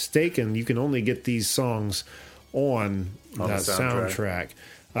not mistaken, you can only get these songs on that soundtrack.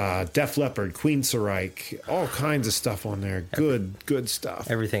 Def Leppard, Queensryche, all kinds of stuff on there. Good stuff.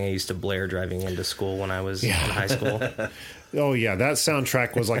 Everything I used to blare driving into school when I was in high school. Oh, yeah. That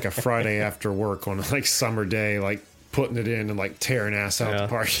soundtrack was like a Friday after work on a summer day, like putting it in and like tearing ass out the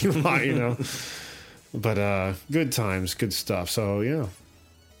parking lot, But good times, good stuff. So, yeah.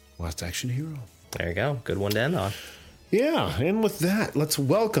 Last Action Hero. There you go. Good one to end on. Yeah. And with that, let's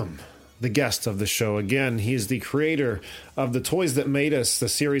welcome the guest of the show again. He is the creator of The Toys That Made Us, the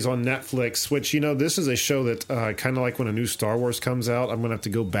series on Netflix, which, this is a show that kind of like when a new Star Wars comes out, I'm going to have to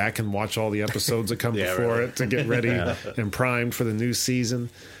go back and watch all the episodes that come before it to get ready and primed for the new season.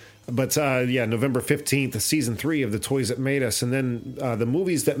 But, November 15th, season 3 of The Toys That Made Us. And then the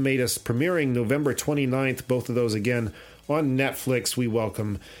movies that made us premiering November 29th, both of those again on Netflix. We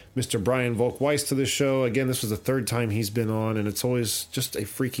welcome Mr. Brian Volk-Weiss to the show. Again, this was the third time he's been on, and it's always just a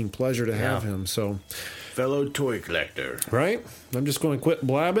freaking pleasure to have him. So, fellow toy collector. Right? I'm just going to quit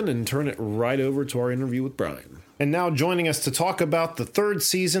blabbing and turn it right over to our interview with Brian. And now joining us to talk about the third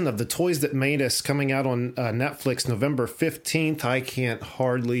season of The Toys That Made Us coming out on Netflix November 15th. I can't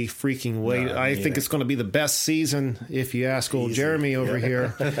hardly freaking wait. No, I think it's going to be the best season, if you ask old Jeremy over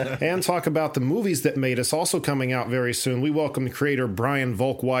here. And talk about the movies that made us, also coming out very soon. We welcome the creator Brian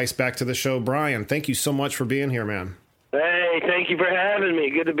Volk-Weiss back to the show. Brian, thank you so much for being here, man. Hey, thank you for having me.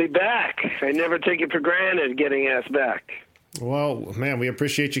 Good to be back. I never take it for granted getting asked back. Well, man, we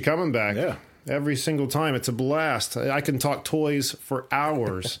appreciate you coming back. Yeah. Every single time. It's a blast. I can talk toys for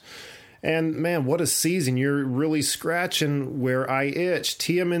hours. And, man, what a season. You're really scratching where I itch.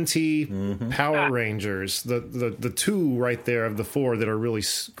 TMNT, Power Rangers, the two right there of the four that are really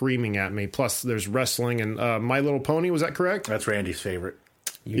screaming at me. Plus, there's wrestling and My Little Pony. Was that correct? That's Randy's favorite.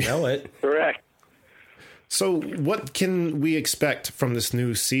 You know it. Correct. So what can we expect from this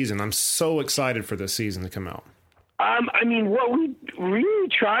new season? I'm so excited for this season to come out. What we really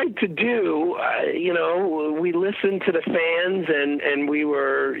tried to do, we listened to the fans and we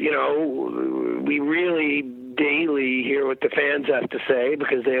were, we really daily hear what the fans have to say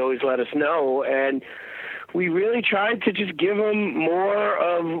because they always let us know. And we really tried to just give them more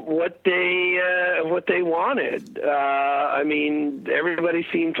of what they wanted. Everybody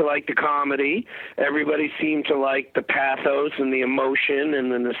seemed to like the comedy. Everybody seemed to like the pathos and the emotion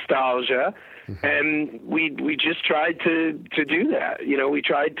and the nostalgia. And we just tried to do that. We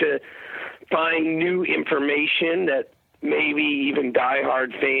tried to find new information that maybe even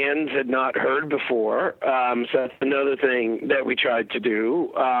diehard fans had not heard before. So that's another thing that we tried to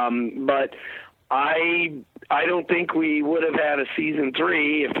do. But I don't think we would have had a season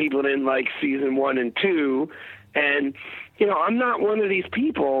 3 if people didn't like season 1 and 2. And, I'm not one of these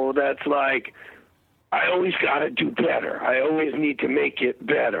people that's like, I always got to do better. I always need to make it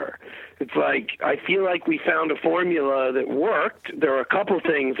better. It's like I feel like we found a formula that worked. There are a couple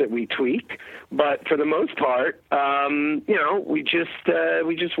things that we tweaked, but for the most part, we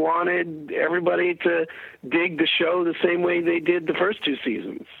just wanted everybody to dig the show the same way they did the first 2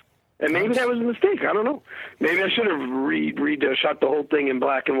 seasons. And maybe that was a mistake. I don't know. Maybe I should have shot the whole thing in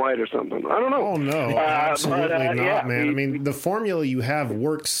black and white or something. I don't know. Oh, no. Absolutely not, man. I mean, the formula you have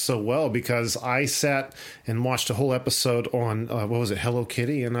works so well because I sat and watched a whole episode on, Hello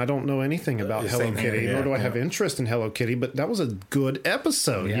Kitty? And I don't know anything about Hello Kitty, nor do I have interest in Hello Kitty, but that was a good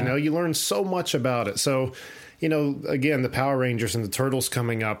episode. Yeah. You learn so much about it. So, again, the Power Rangers and the Turtles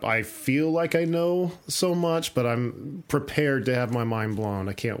coming up, I feel like I know so much, but I'm prepared to have my mind blown.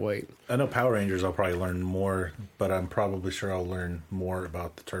 I can't wait. I know Power Rangers I'll probably learn more, but I'm probably sure I'll learn more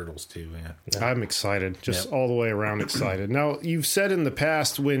about the Turtles too. Yeah. I'm excited, all the way around excited. Now, you've said in the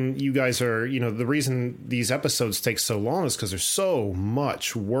past when you guys are, the reason these episodes take so long is because there's so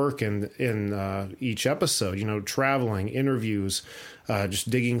much work in each episode, traveling, interviews, just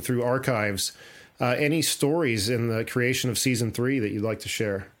digging through archives. Any stories in the creation of season 3 that you'd like to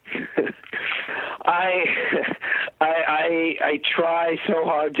share? I try so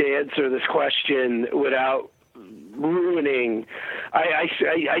hard to answer this question without ruining.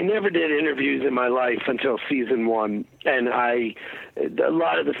 I never did interviews in my life until season 1, and a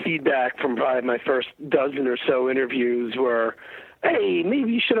lot of the feedback from probably my first dozen or so interviews were, hey,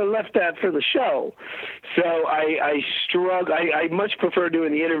 maybe you should have left that for the show. So I struggle. I much prefer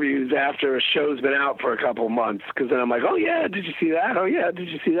doing the interviews after a show's been out for a couple months, because then I'm like, oh, yeah, did you see that? Oh, yeah, did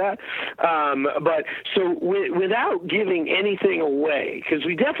you see that? But so without giving anything away, because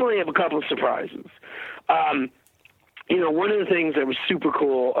we definitely have a couple of surprises. One of the things that was super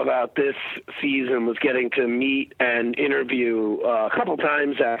cool about this season was getting to meet and interview a couple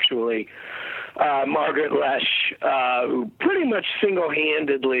times, actually, Margaret Loesch, who pretty much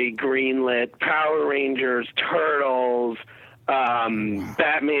single-handedly greenlit Power Rangers, Turtles,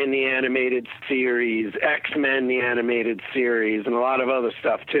 Batman the Animated Series, X-Men the Animated Series, and a lot of other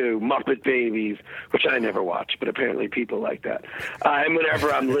stuff too, Muppet Babies, which I never watch, but apparently people like that. And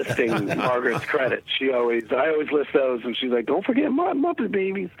whenever I'm listing Margaret's credits, I always list those, and she's like, don't forget Muppet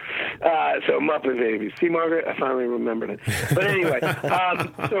Babies. So Muppet Babies. See, Margaret, I finally remembered it. But anyway,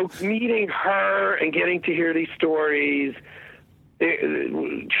 so meeting her and getting to hear these stories,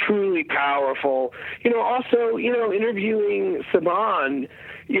 truly powerful. Also, interviewing Saban,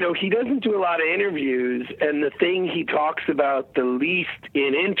 he doesn't do a lot of interviews, and the thing he talks about the least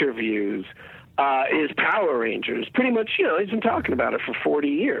in interviews is Power Rangers. Pretty much, he's been talking about it for 40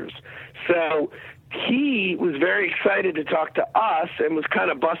 years. So he was very excited to talk to us and was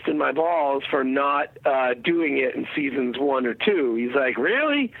kind of busting my balls for not doing it in seasons 1 or 2. He's like,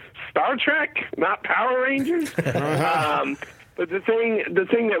 really? Star Trek, not Power Rangers? But the thing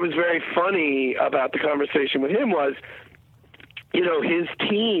that was very funny about the conversation with him was, his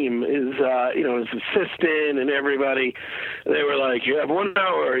team is, his assistant and everybody, they were like, you have 1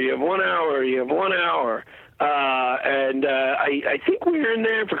 hour, you have 1 hour, you have 1 hour. And I think we were in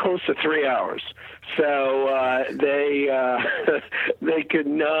there for close to 3 hours. So they could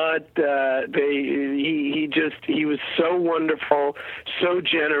not. He was so wonderful, so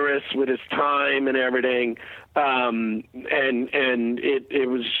generous with his time and everything. And it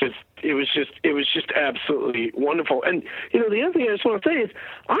was just absolutely wonderful. And the other thing I just want to say is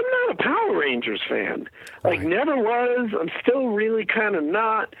I'm not a Power Rangers fan. Like, never was. I'm still really kind of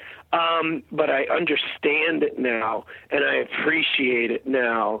not. But I understand it now, and I appreciate it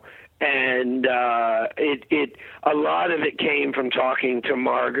now. And a lot of it came from talking to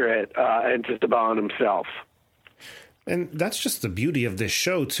Margaret and to Saban himself. And that's just the beauty of this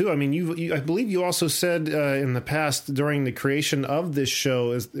show, too. I mean, I believe you also said in the past during the creation of this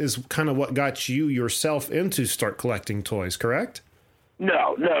show is kind of what got you yourself into start collecting toys, correct? No.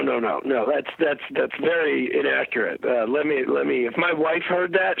 That's very inaccurate. Let me. If my wife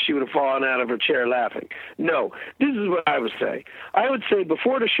heard that, she would have fallen out of her chair laughing. No, this is what I would say. I would say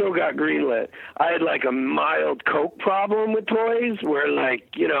before the show got greenlit, I had like a mild Coke problem with toys, where I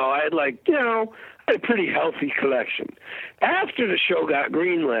had a pretty healthy collection. After the show got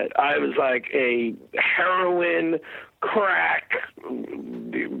greenlit, I was like a heroin, crack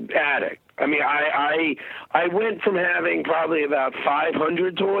addict. I mean, I went from having probably about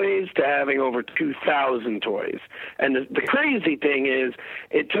 500 toys to having over 2,000 toys. And the crazy thing is,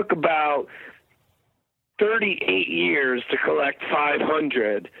 it took about 38 years to collect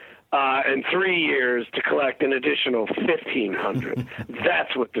 500 and 3 years to collect an additional 1,500.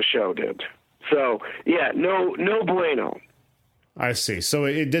 That's what the show did. So, yeah, no bueno. I see. So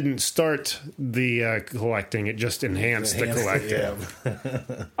it didn't start the collecting; it just enhanced the collecting. Yeah.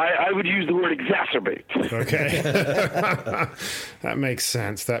 I would use the word exacerbate. Okay, that makes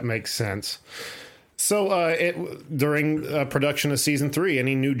sense. So, during production of season 3,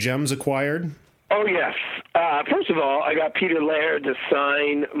 any new gems acquired? Oh, yes. First of all, I got Peter Laird to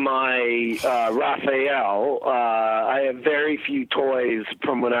sign my Raphael. I have very few toys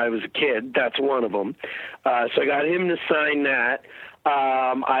from when I was a kid. That's one of them. So I got him to sign that.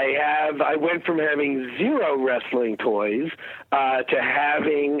 I went from having 0 wrestling toys to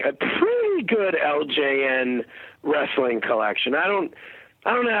having a pretty good LJN wrestling collection. I don't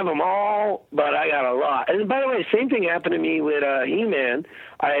have them all, but I got a lot. And by the way, same thing happened to me with He-Man.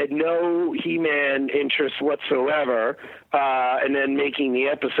 I had no He-Man interest whatsoever, and then making the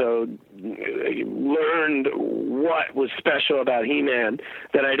episode, learned what was special about He-Man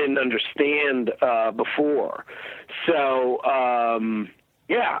that I didn't understand before. So,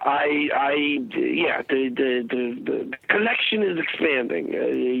 the collection is expanding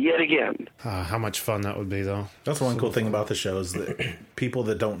yet again. How much fun that would be, though. That's one cool thing about the show is that people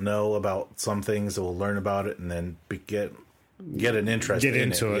that don't know about some things will learn about it and then get an interest in it. Get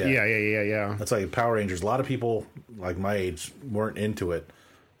into it. Yeah. That's like Power Rangers. A lot of people like my age weren't into it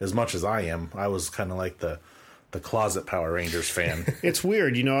as much as I am. I was kind of like the closet Power Rangers fan. It's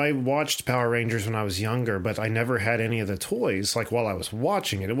weird. I watched Power Rangers when I was younger, but I never had any of the toys, like, while I was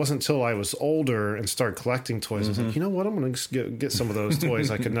watching it. It wasn't until I was older and started collecting toys. I was like, you know what? I'm going to get some of those toys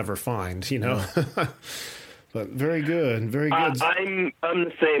I could never find, But very good. Very good. I'm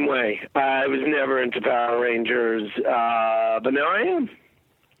the same way. I was never into Power Rangers, but now I am.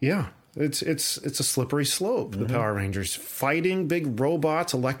 Yeah. It's a slippery slope, the Power Rangers. Fighting big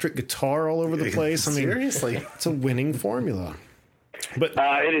robots, electric guitar all over the place. I mean, seriously. It's a winning formula. But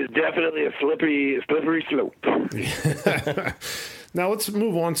it is definitely a slippery slope. Now let's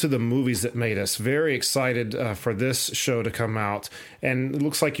move on to the movies that made us very excited for this show to come out. And it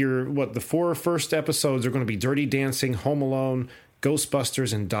looks like the 4 first episodes are going to be Dirty Dancing, Home Alone,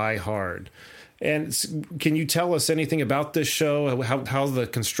 Ghostbusters, and Die Hard. And can you tell us anything about this show, how the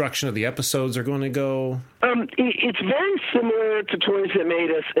construction of the episodes are going to go? It's very similar to Toys That Made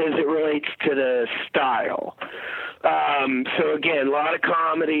Us as it relates to the style. So again, a lot of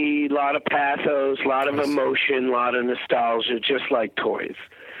comedy, a lot of pathos, a lot of emotion, a lot of nostalgia, just like Toys.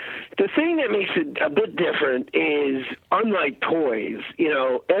 The thing that makes it a bit different is, unlike Toys,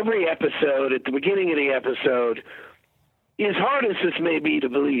 every episode, at the beginning of the episode, as hard as this may be to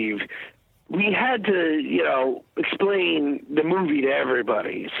believe, we had to, explain the movie to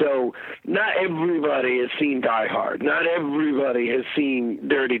everybody. So not everybody has seen Die Hard. Not everybody has seen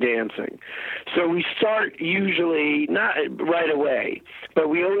Dirty Dancing. So we start usually, not right away, but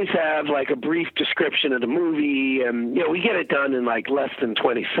we always have like a brief description of the movie, and, we get it done in like less than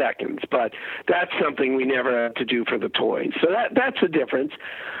 20 seconds. But that's something we never had to do for the toys. So that's the difference.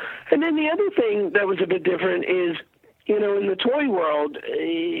 And then the other thing that was a bit different is, in the toy world,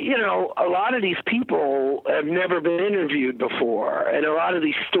 a lot of these people have never been interviewed before, and a lot of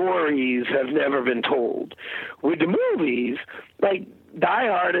these stories have never been told. With the movies, like Die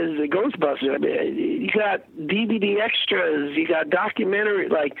Hard is the Ghostbusters, I mean, you got DVD extras, you got documentary,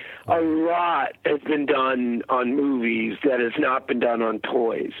 like a lot has been done on movies that has not been done on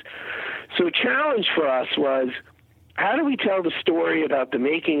toys. So a challenge for us was, how do we tell the story about the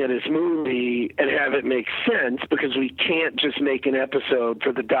making of this movie and have it make sense? Because we can't just make an episode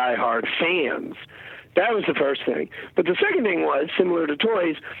for the Die Hard fans. That was the first thing. But the second thing was, similar to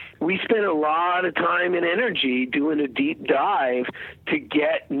Toys, we spent a lot of time and energy doing a deep dive to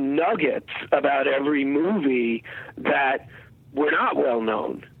get nuggets about every movie that were not well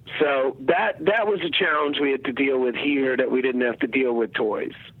known. So that was a challenge we had to deal with here that we didn't have to deal with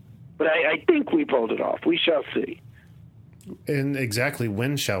Toys. But I think we pulled it off. We shall see. And exactly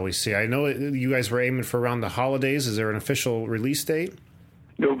when shall we see? I know you guys were aiming for around the holidays. Is there an official release date?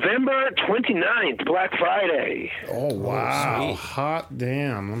 November 29th, Black Friday. Oh, wow. Sweet. Hot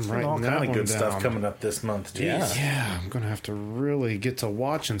damn. I'm writing all that kind of good down. stuff coming up this month. Jeez. Yeah, I'm going to have to really get to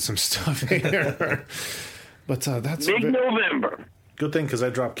watching some stuff here. But that's... November. Good thing, because I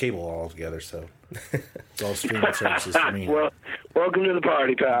dropped cable altogether, so it's all streaming services for me. Well, welcome to the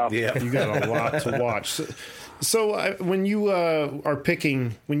party, pal. Yeah. You got a lot to watch. So when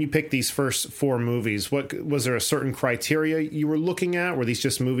you pick these first 4 movies, was there a certain criteria you were looking at? Were these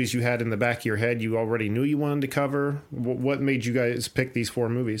just movies you had in the back of your head you already knew you wanted to cover? What made you guys pick these 4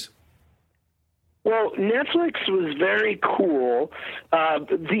 movies? Well, Netflix was very cool.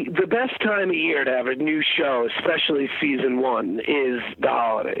 The best time of year to have a new show, especially season 1, is the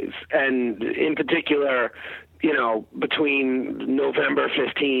holidays. And in particular, between November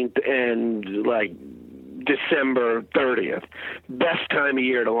 15th and like December 30th. Best time of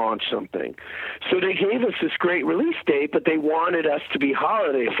year to launch something. So they gave us this great release date, but they wanted us to be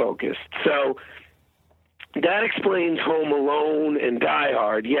holiday focused. So that explains Home Alone and Die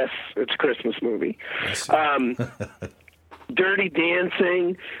Hard. Yes, it's a Christmas movie. Dirty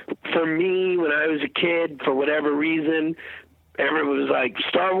Dancing, for me, when I was a kid, for whatever reason, everyone was like,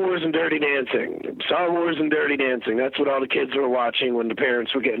 Star Wars and Dirty Dancing. Star Wars and Dirty Dancing. That's what all the kids were watching when the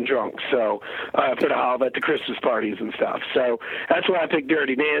parents were getting drunk. So, for the Christmas parties and stuff. So that's why I picked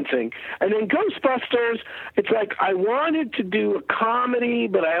Dirty Dancing. And then Ghostbusters, it's like I wanted to do a comedy,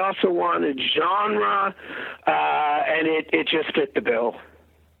 but I also wanted genre, and it just fit the bill.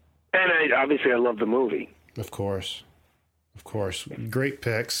 And obviously I love the movie. Of course. Great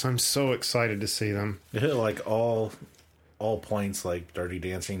picks. I'm so excited to see them. Yeah, like all points, like Dirty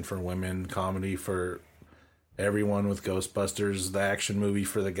Dancing for women, comedy for everyone with Ghostbusters, the action movie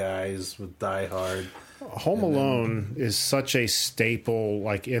for the guys with Die Hard. Home Alone is such a staple,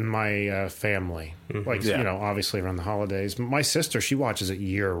 like, in my family. Like, obviously around the holidays. My sister, she watches it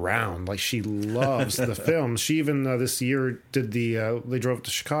year round. Like, she loves the film. She even this year did they drove to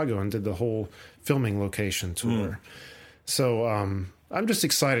Chicago and did the whole filming location tour. So I'm just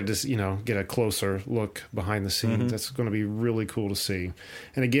excited to, get a closer look behind the scenes. That's going to be really cool to see.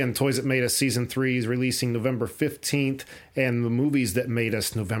 And again, Toys That Made Us Season 3 is releasing November 15th, and the Movies That Made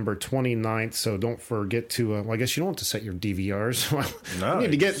Us November 29th. So don't forget to, I guess you don't have to set your DVRs. No, I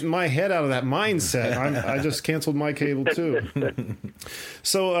need to get my head out of that mindset. I just canceled my cable too.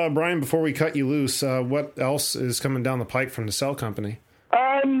 So, Brian, before we cut you loose, what else is coming down the pike from the Cell Company?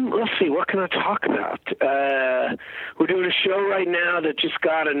 Let's see, what can I talk about? We're doing a show right now that just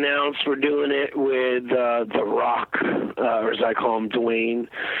got announced. We're doing it with The Rock, or as I call him, Dwayne,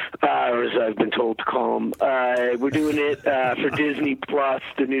 or as I've been told to call him. We're doing it for Disney Plus,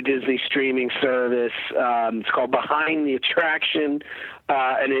 the new Disney streaming service. It's called Behind the Attraction,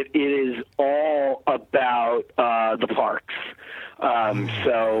 and it is all about the parks. I'll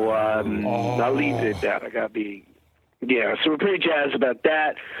leave it at that. I got to be... Yeah, so we're pretty jazzed about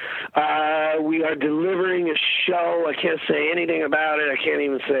that. We are delivering a show. I can't say anything about it. I can't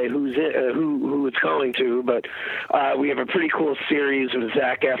even say who it's going to, but we have a pretty cool series with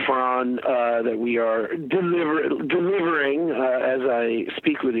Zac Efron that we are delivering as I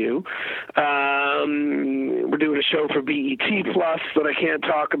speak with you. We're doing a show for BET Plus that I can't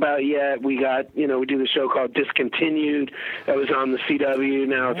talk about yet. We got, we do the show called Discontinued. That was on the CW.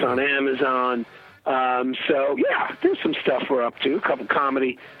 Now it's on Amazon. So yeah, there's some stuff we're up to. A couple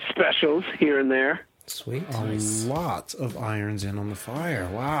comedy specials here and there. Sweet. A lot of irons in on the fire.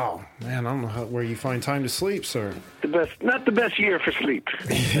 Wow, man, I don't know where you find time to sleep, sir. Not the best year for sleep.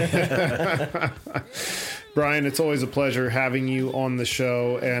 Brian, it's always a pleasure having you on the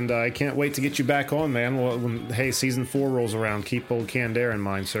show, and I can't wait to get you back on, man. When season 4 rolls around, keep old Canned Air in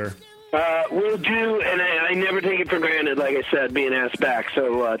mind, sir. Will do, and I never take it for granted, like I said, being asked back.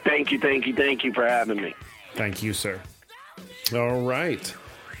 So thank you for having me. Thank you, sir. All right.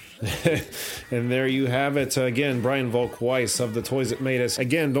 And there you have it. Again, Brian Volk-Weiss of the Toys That Made Us.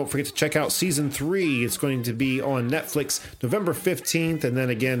 Again, don't forget to check out Season 3. It's going to be on Netflix November 15th, and then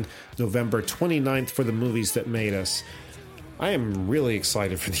again, November 29th for the Movies That Made Us. I am really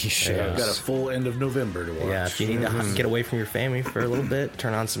excited for these shows. I've got a full end of November to watch. Yeah, if you need to get away from your family for a little bit,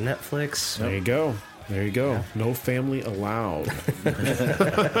 turn on some Netflix. There you go. Yeah. No family allowed.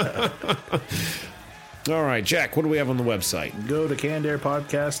 All right, Jack, what do we have on the website? Go to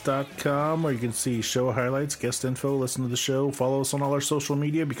cannedairpodcast.com where you can see show highlights, guest info, listen to the show, follow us on all our social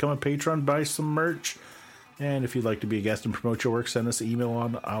media, become a patron, buy some merch. And if you'd like to be a guest and promote your work, send us an email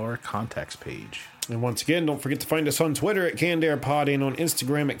on our contacts page. And once again, don't forget to find us on Twitter at CannedAirPod and on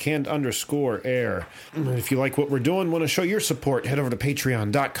Instagram at canned_air. If you like what we're doing, want to show your support, head over to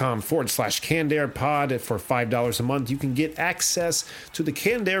patreon.com/CannedAirPod. For $5 a month, you can get access to the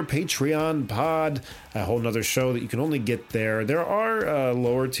Canned Air Patreon pod, a whole nother show that you can only get there. There are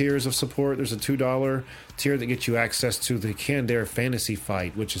lower tiers of support. There's a $2 tier that gets you access to the Canned Air Fantasy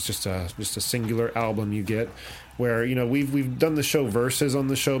Fight, which is just a singular album you get. Where, we've done the show Versus on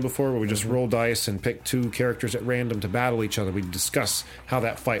the show before, where we just roll dice and pick 2 characters at random to battle each other. We discuss how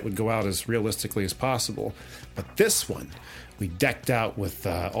that fight would go out as realistically as possible. But this one, we decked out with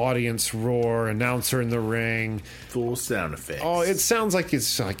audience roar, announcer in the ring. Full sound effects. Oh, it sounds like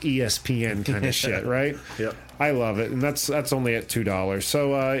it's like ESPN kind of shit, right? Yep. I love it, and that's only at $2.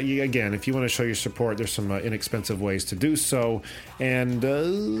 So, again, if you want to show your support, there's some inexpensive ways to do so. And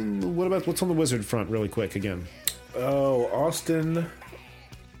what's on the Wizard front really quick again? Oh, Austin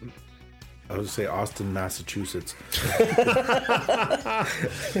I would say Austin, Massachusetts.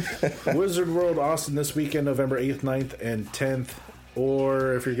 Wizard World Austin this weekend, November 8th, 9th, and 10th.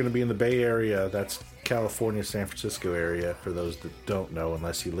 Or if you're going to be in the Bay Area, that's California, San Francisco area, for those that don't know,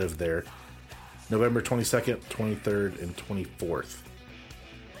 unless you live there. November 22nd, 23rd, and 24th.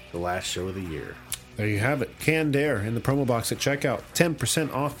 The last show of the year. There you have it. Canned Air in the promo box at checkout.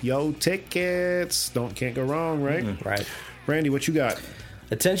 10% off yo tickets. Can't go wrong, right? Mm-hmm. Right. Randy, what you got?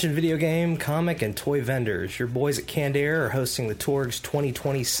 Attention video game, comic, and toy vendors. Your boys at Canned Air are hosting the Torgs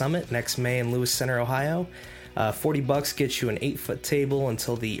 2020 Summit next May in Lewis Center, Ohio. $40 gets you an 8-foot table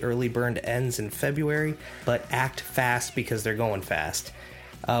until the early bird ends in February, but act fast because they're going fast.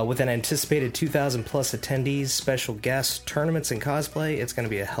 With an anticipated 2,000 plus attendees, special guests, tournaments, and cosplay, it's going to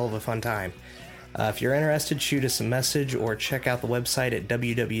be a hell of a fun time. If you're interested, shoot us a message or check out the website at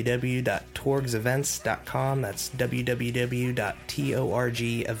www.torgsevents.com. That's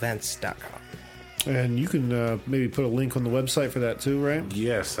www.torgevents.com. And you can maybe put a link on the website for that too, right?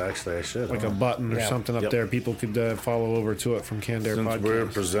 Yes, actually, I should. Like a button or something up there. People could follow over to it from Canned Air Podcast. Since we're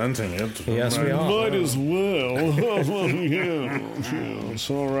presenting it. Yes, we are. Might as well. It's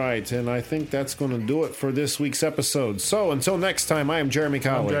all right. And I think that's going to do it for this week's episode. So until next time, I am Jeremy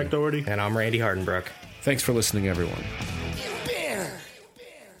Colley. I'm Jack Doherty. And I'm Randy Hardenbrook. Thanks for listening, everyone.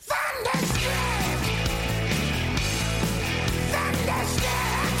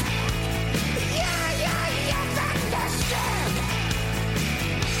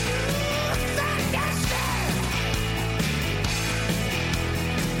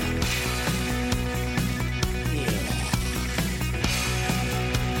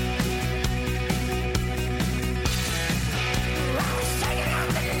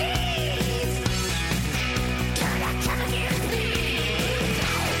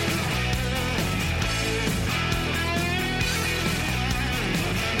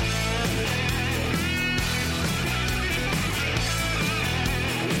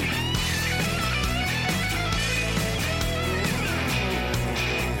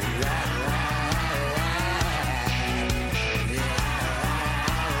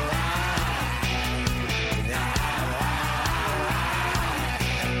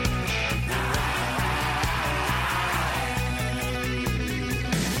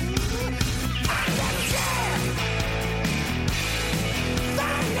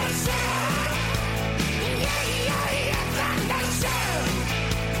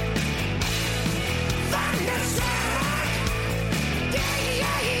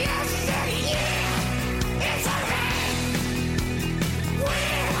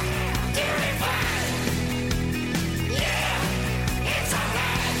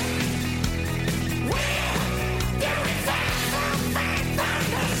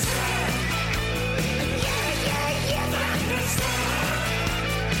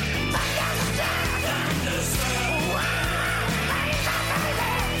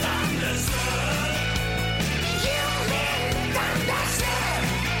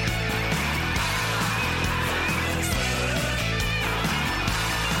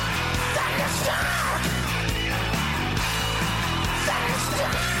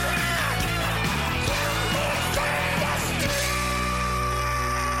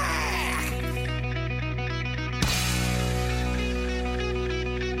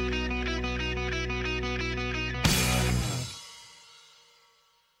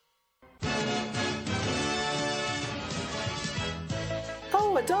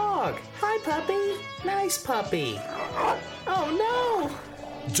 A dog! Hi, puppy! Nice puppy! Oh, no!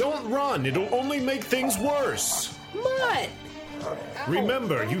 Don't run, it'll only make things worse. Mutt!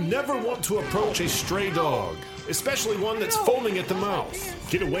 Remember, you never want to approach a stray dog, especially one that's foaming at the mouth.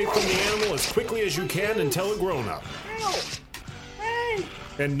 Get away from the animal as quickly as you can and tell a grown-up. Hey!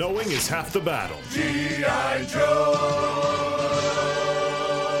 And knowing is half the battle. G.I. Joe!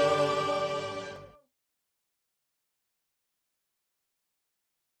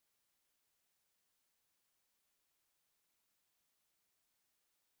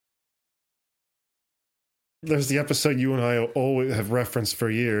 There's the episode you and I always have referenced for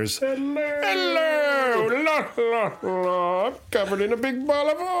years. Hello! La, la, la. I'm covered in a big ball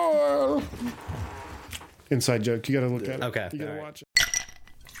of oil. Inside joke. You gotta look at it. Okay. You gotta watch it.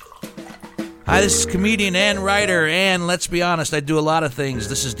 Hi, this is comedian and writer, and let's be honest, I do a lot of things.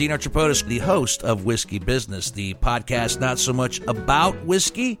 This is Dean Archipotis, the host of Whiskey Business, the podcast not so much about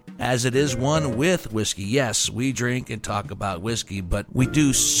whiskey as it is one with whiskey. Yes, we drink and talk about whiskey, but we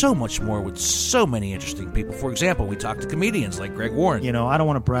do so much more with so many interesting people. For example, we talk to comedians like Greg Warren. You know, I don't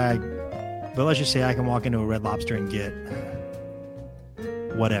want to brag, but let's just say I can walk into a Red Lobster and get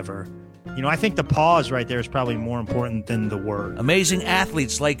whatever. I think the pause right there is probably more important than the word. Amazing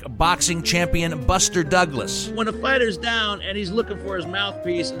athletes like boxing champion Buster Douglas. When a fighter's down and he's looking for his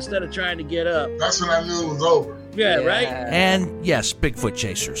mouthpiece instead of trying to get up. That's when I knew it was over. Yeah, right? And yes, Bigfoot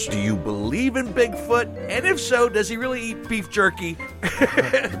chasers. Do you believe in Bigfoot? And if so, does he really eat beef jerky?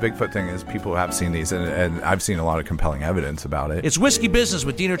 The Bigfoot thing is people have seen these, and I've seen a lot of compelling evidence about it. It's Whiskey Business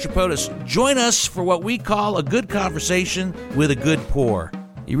with Dino Tripodis. Join us for what we call a good conversation with a good pour.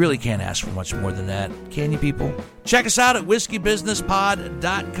 You really can't ask for much more than that, can you, people? Check us out at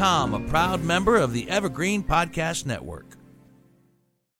whiskeybusinesspod.com, a proud member of the Evergreen Podcast Network.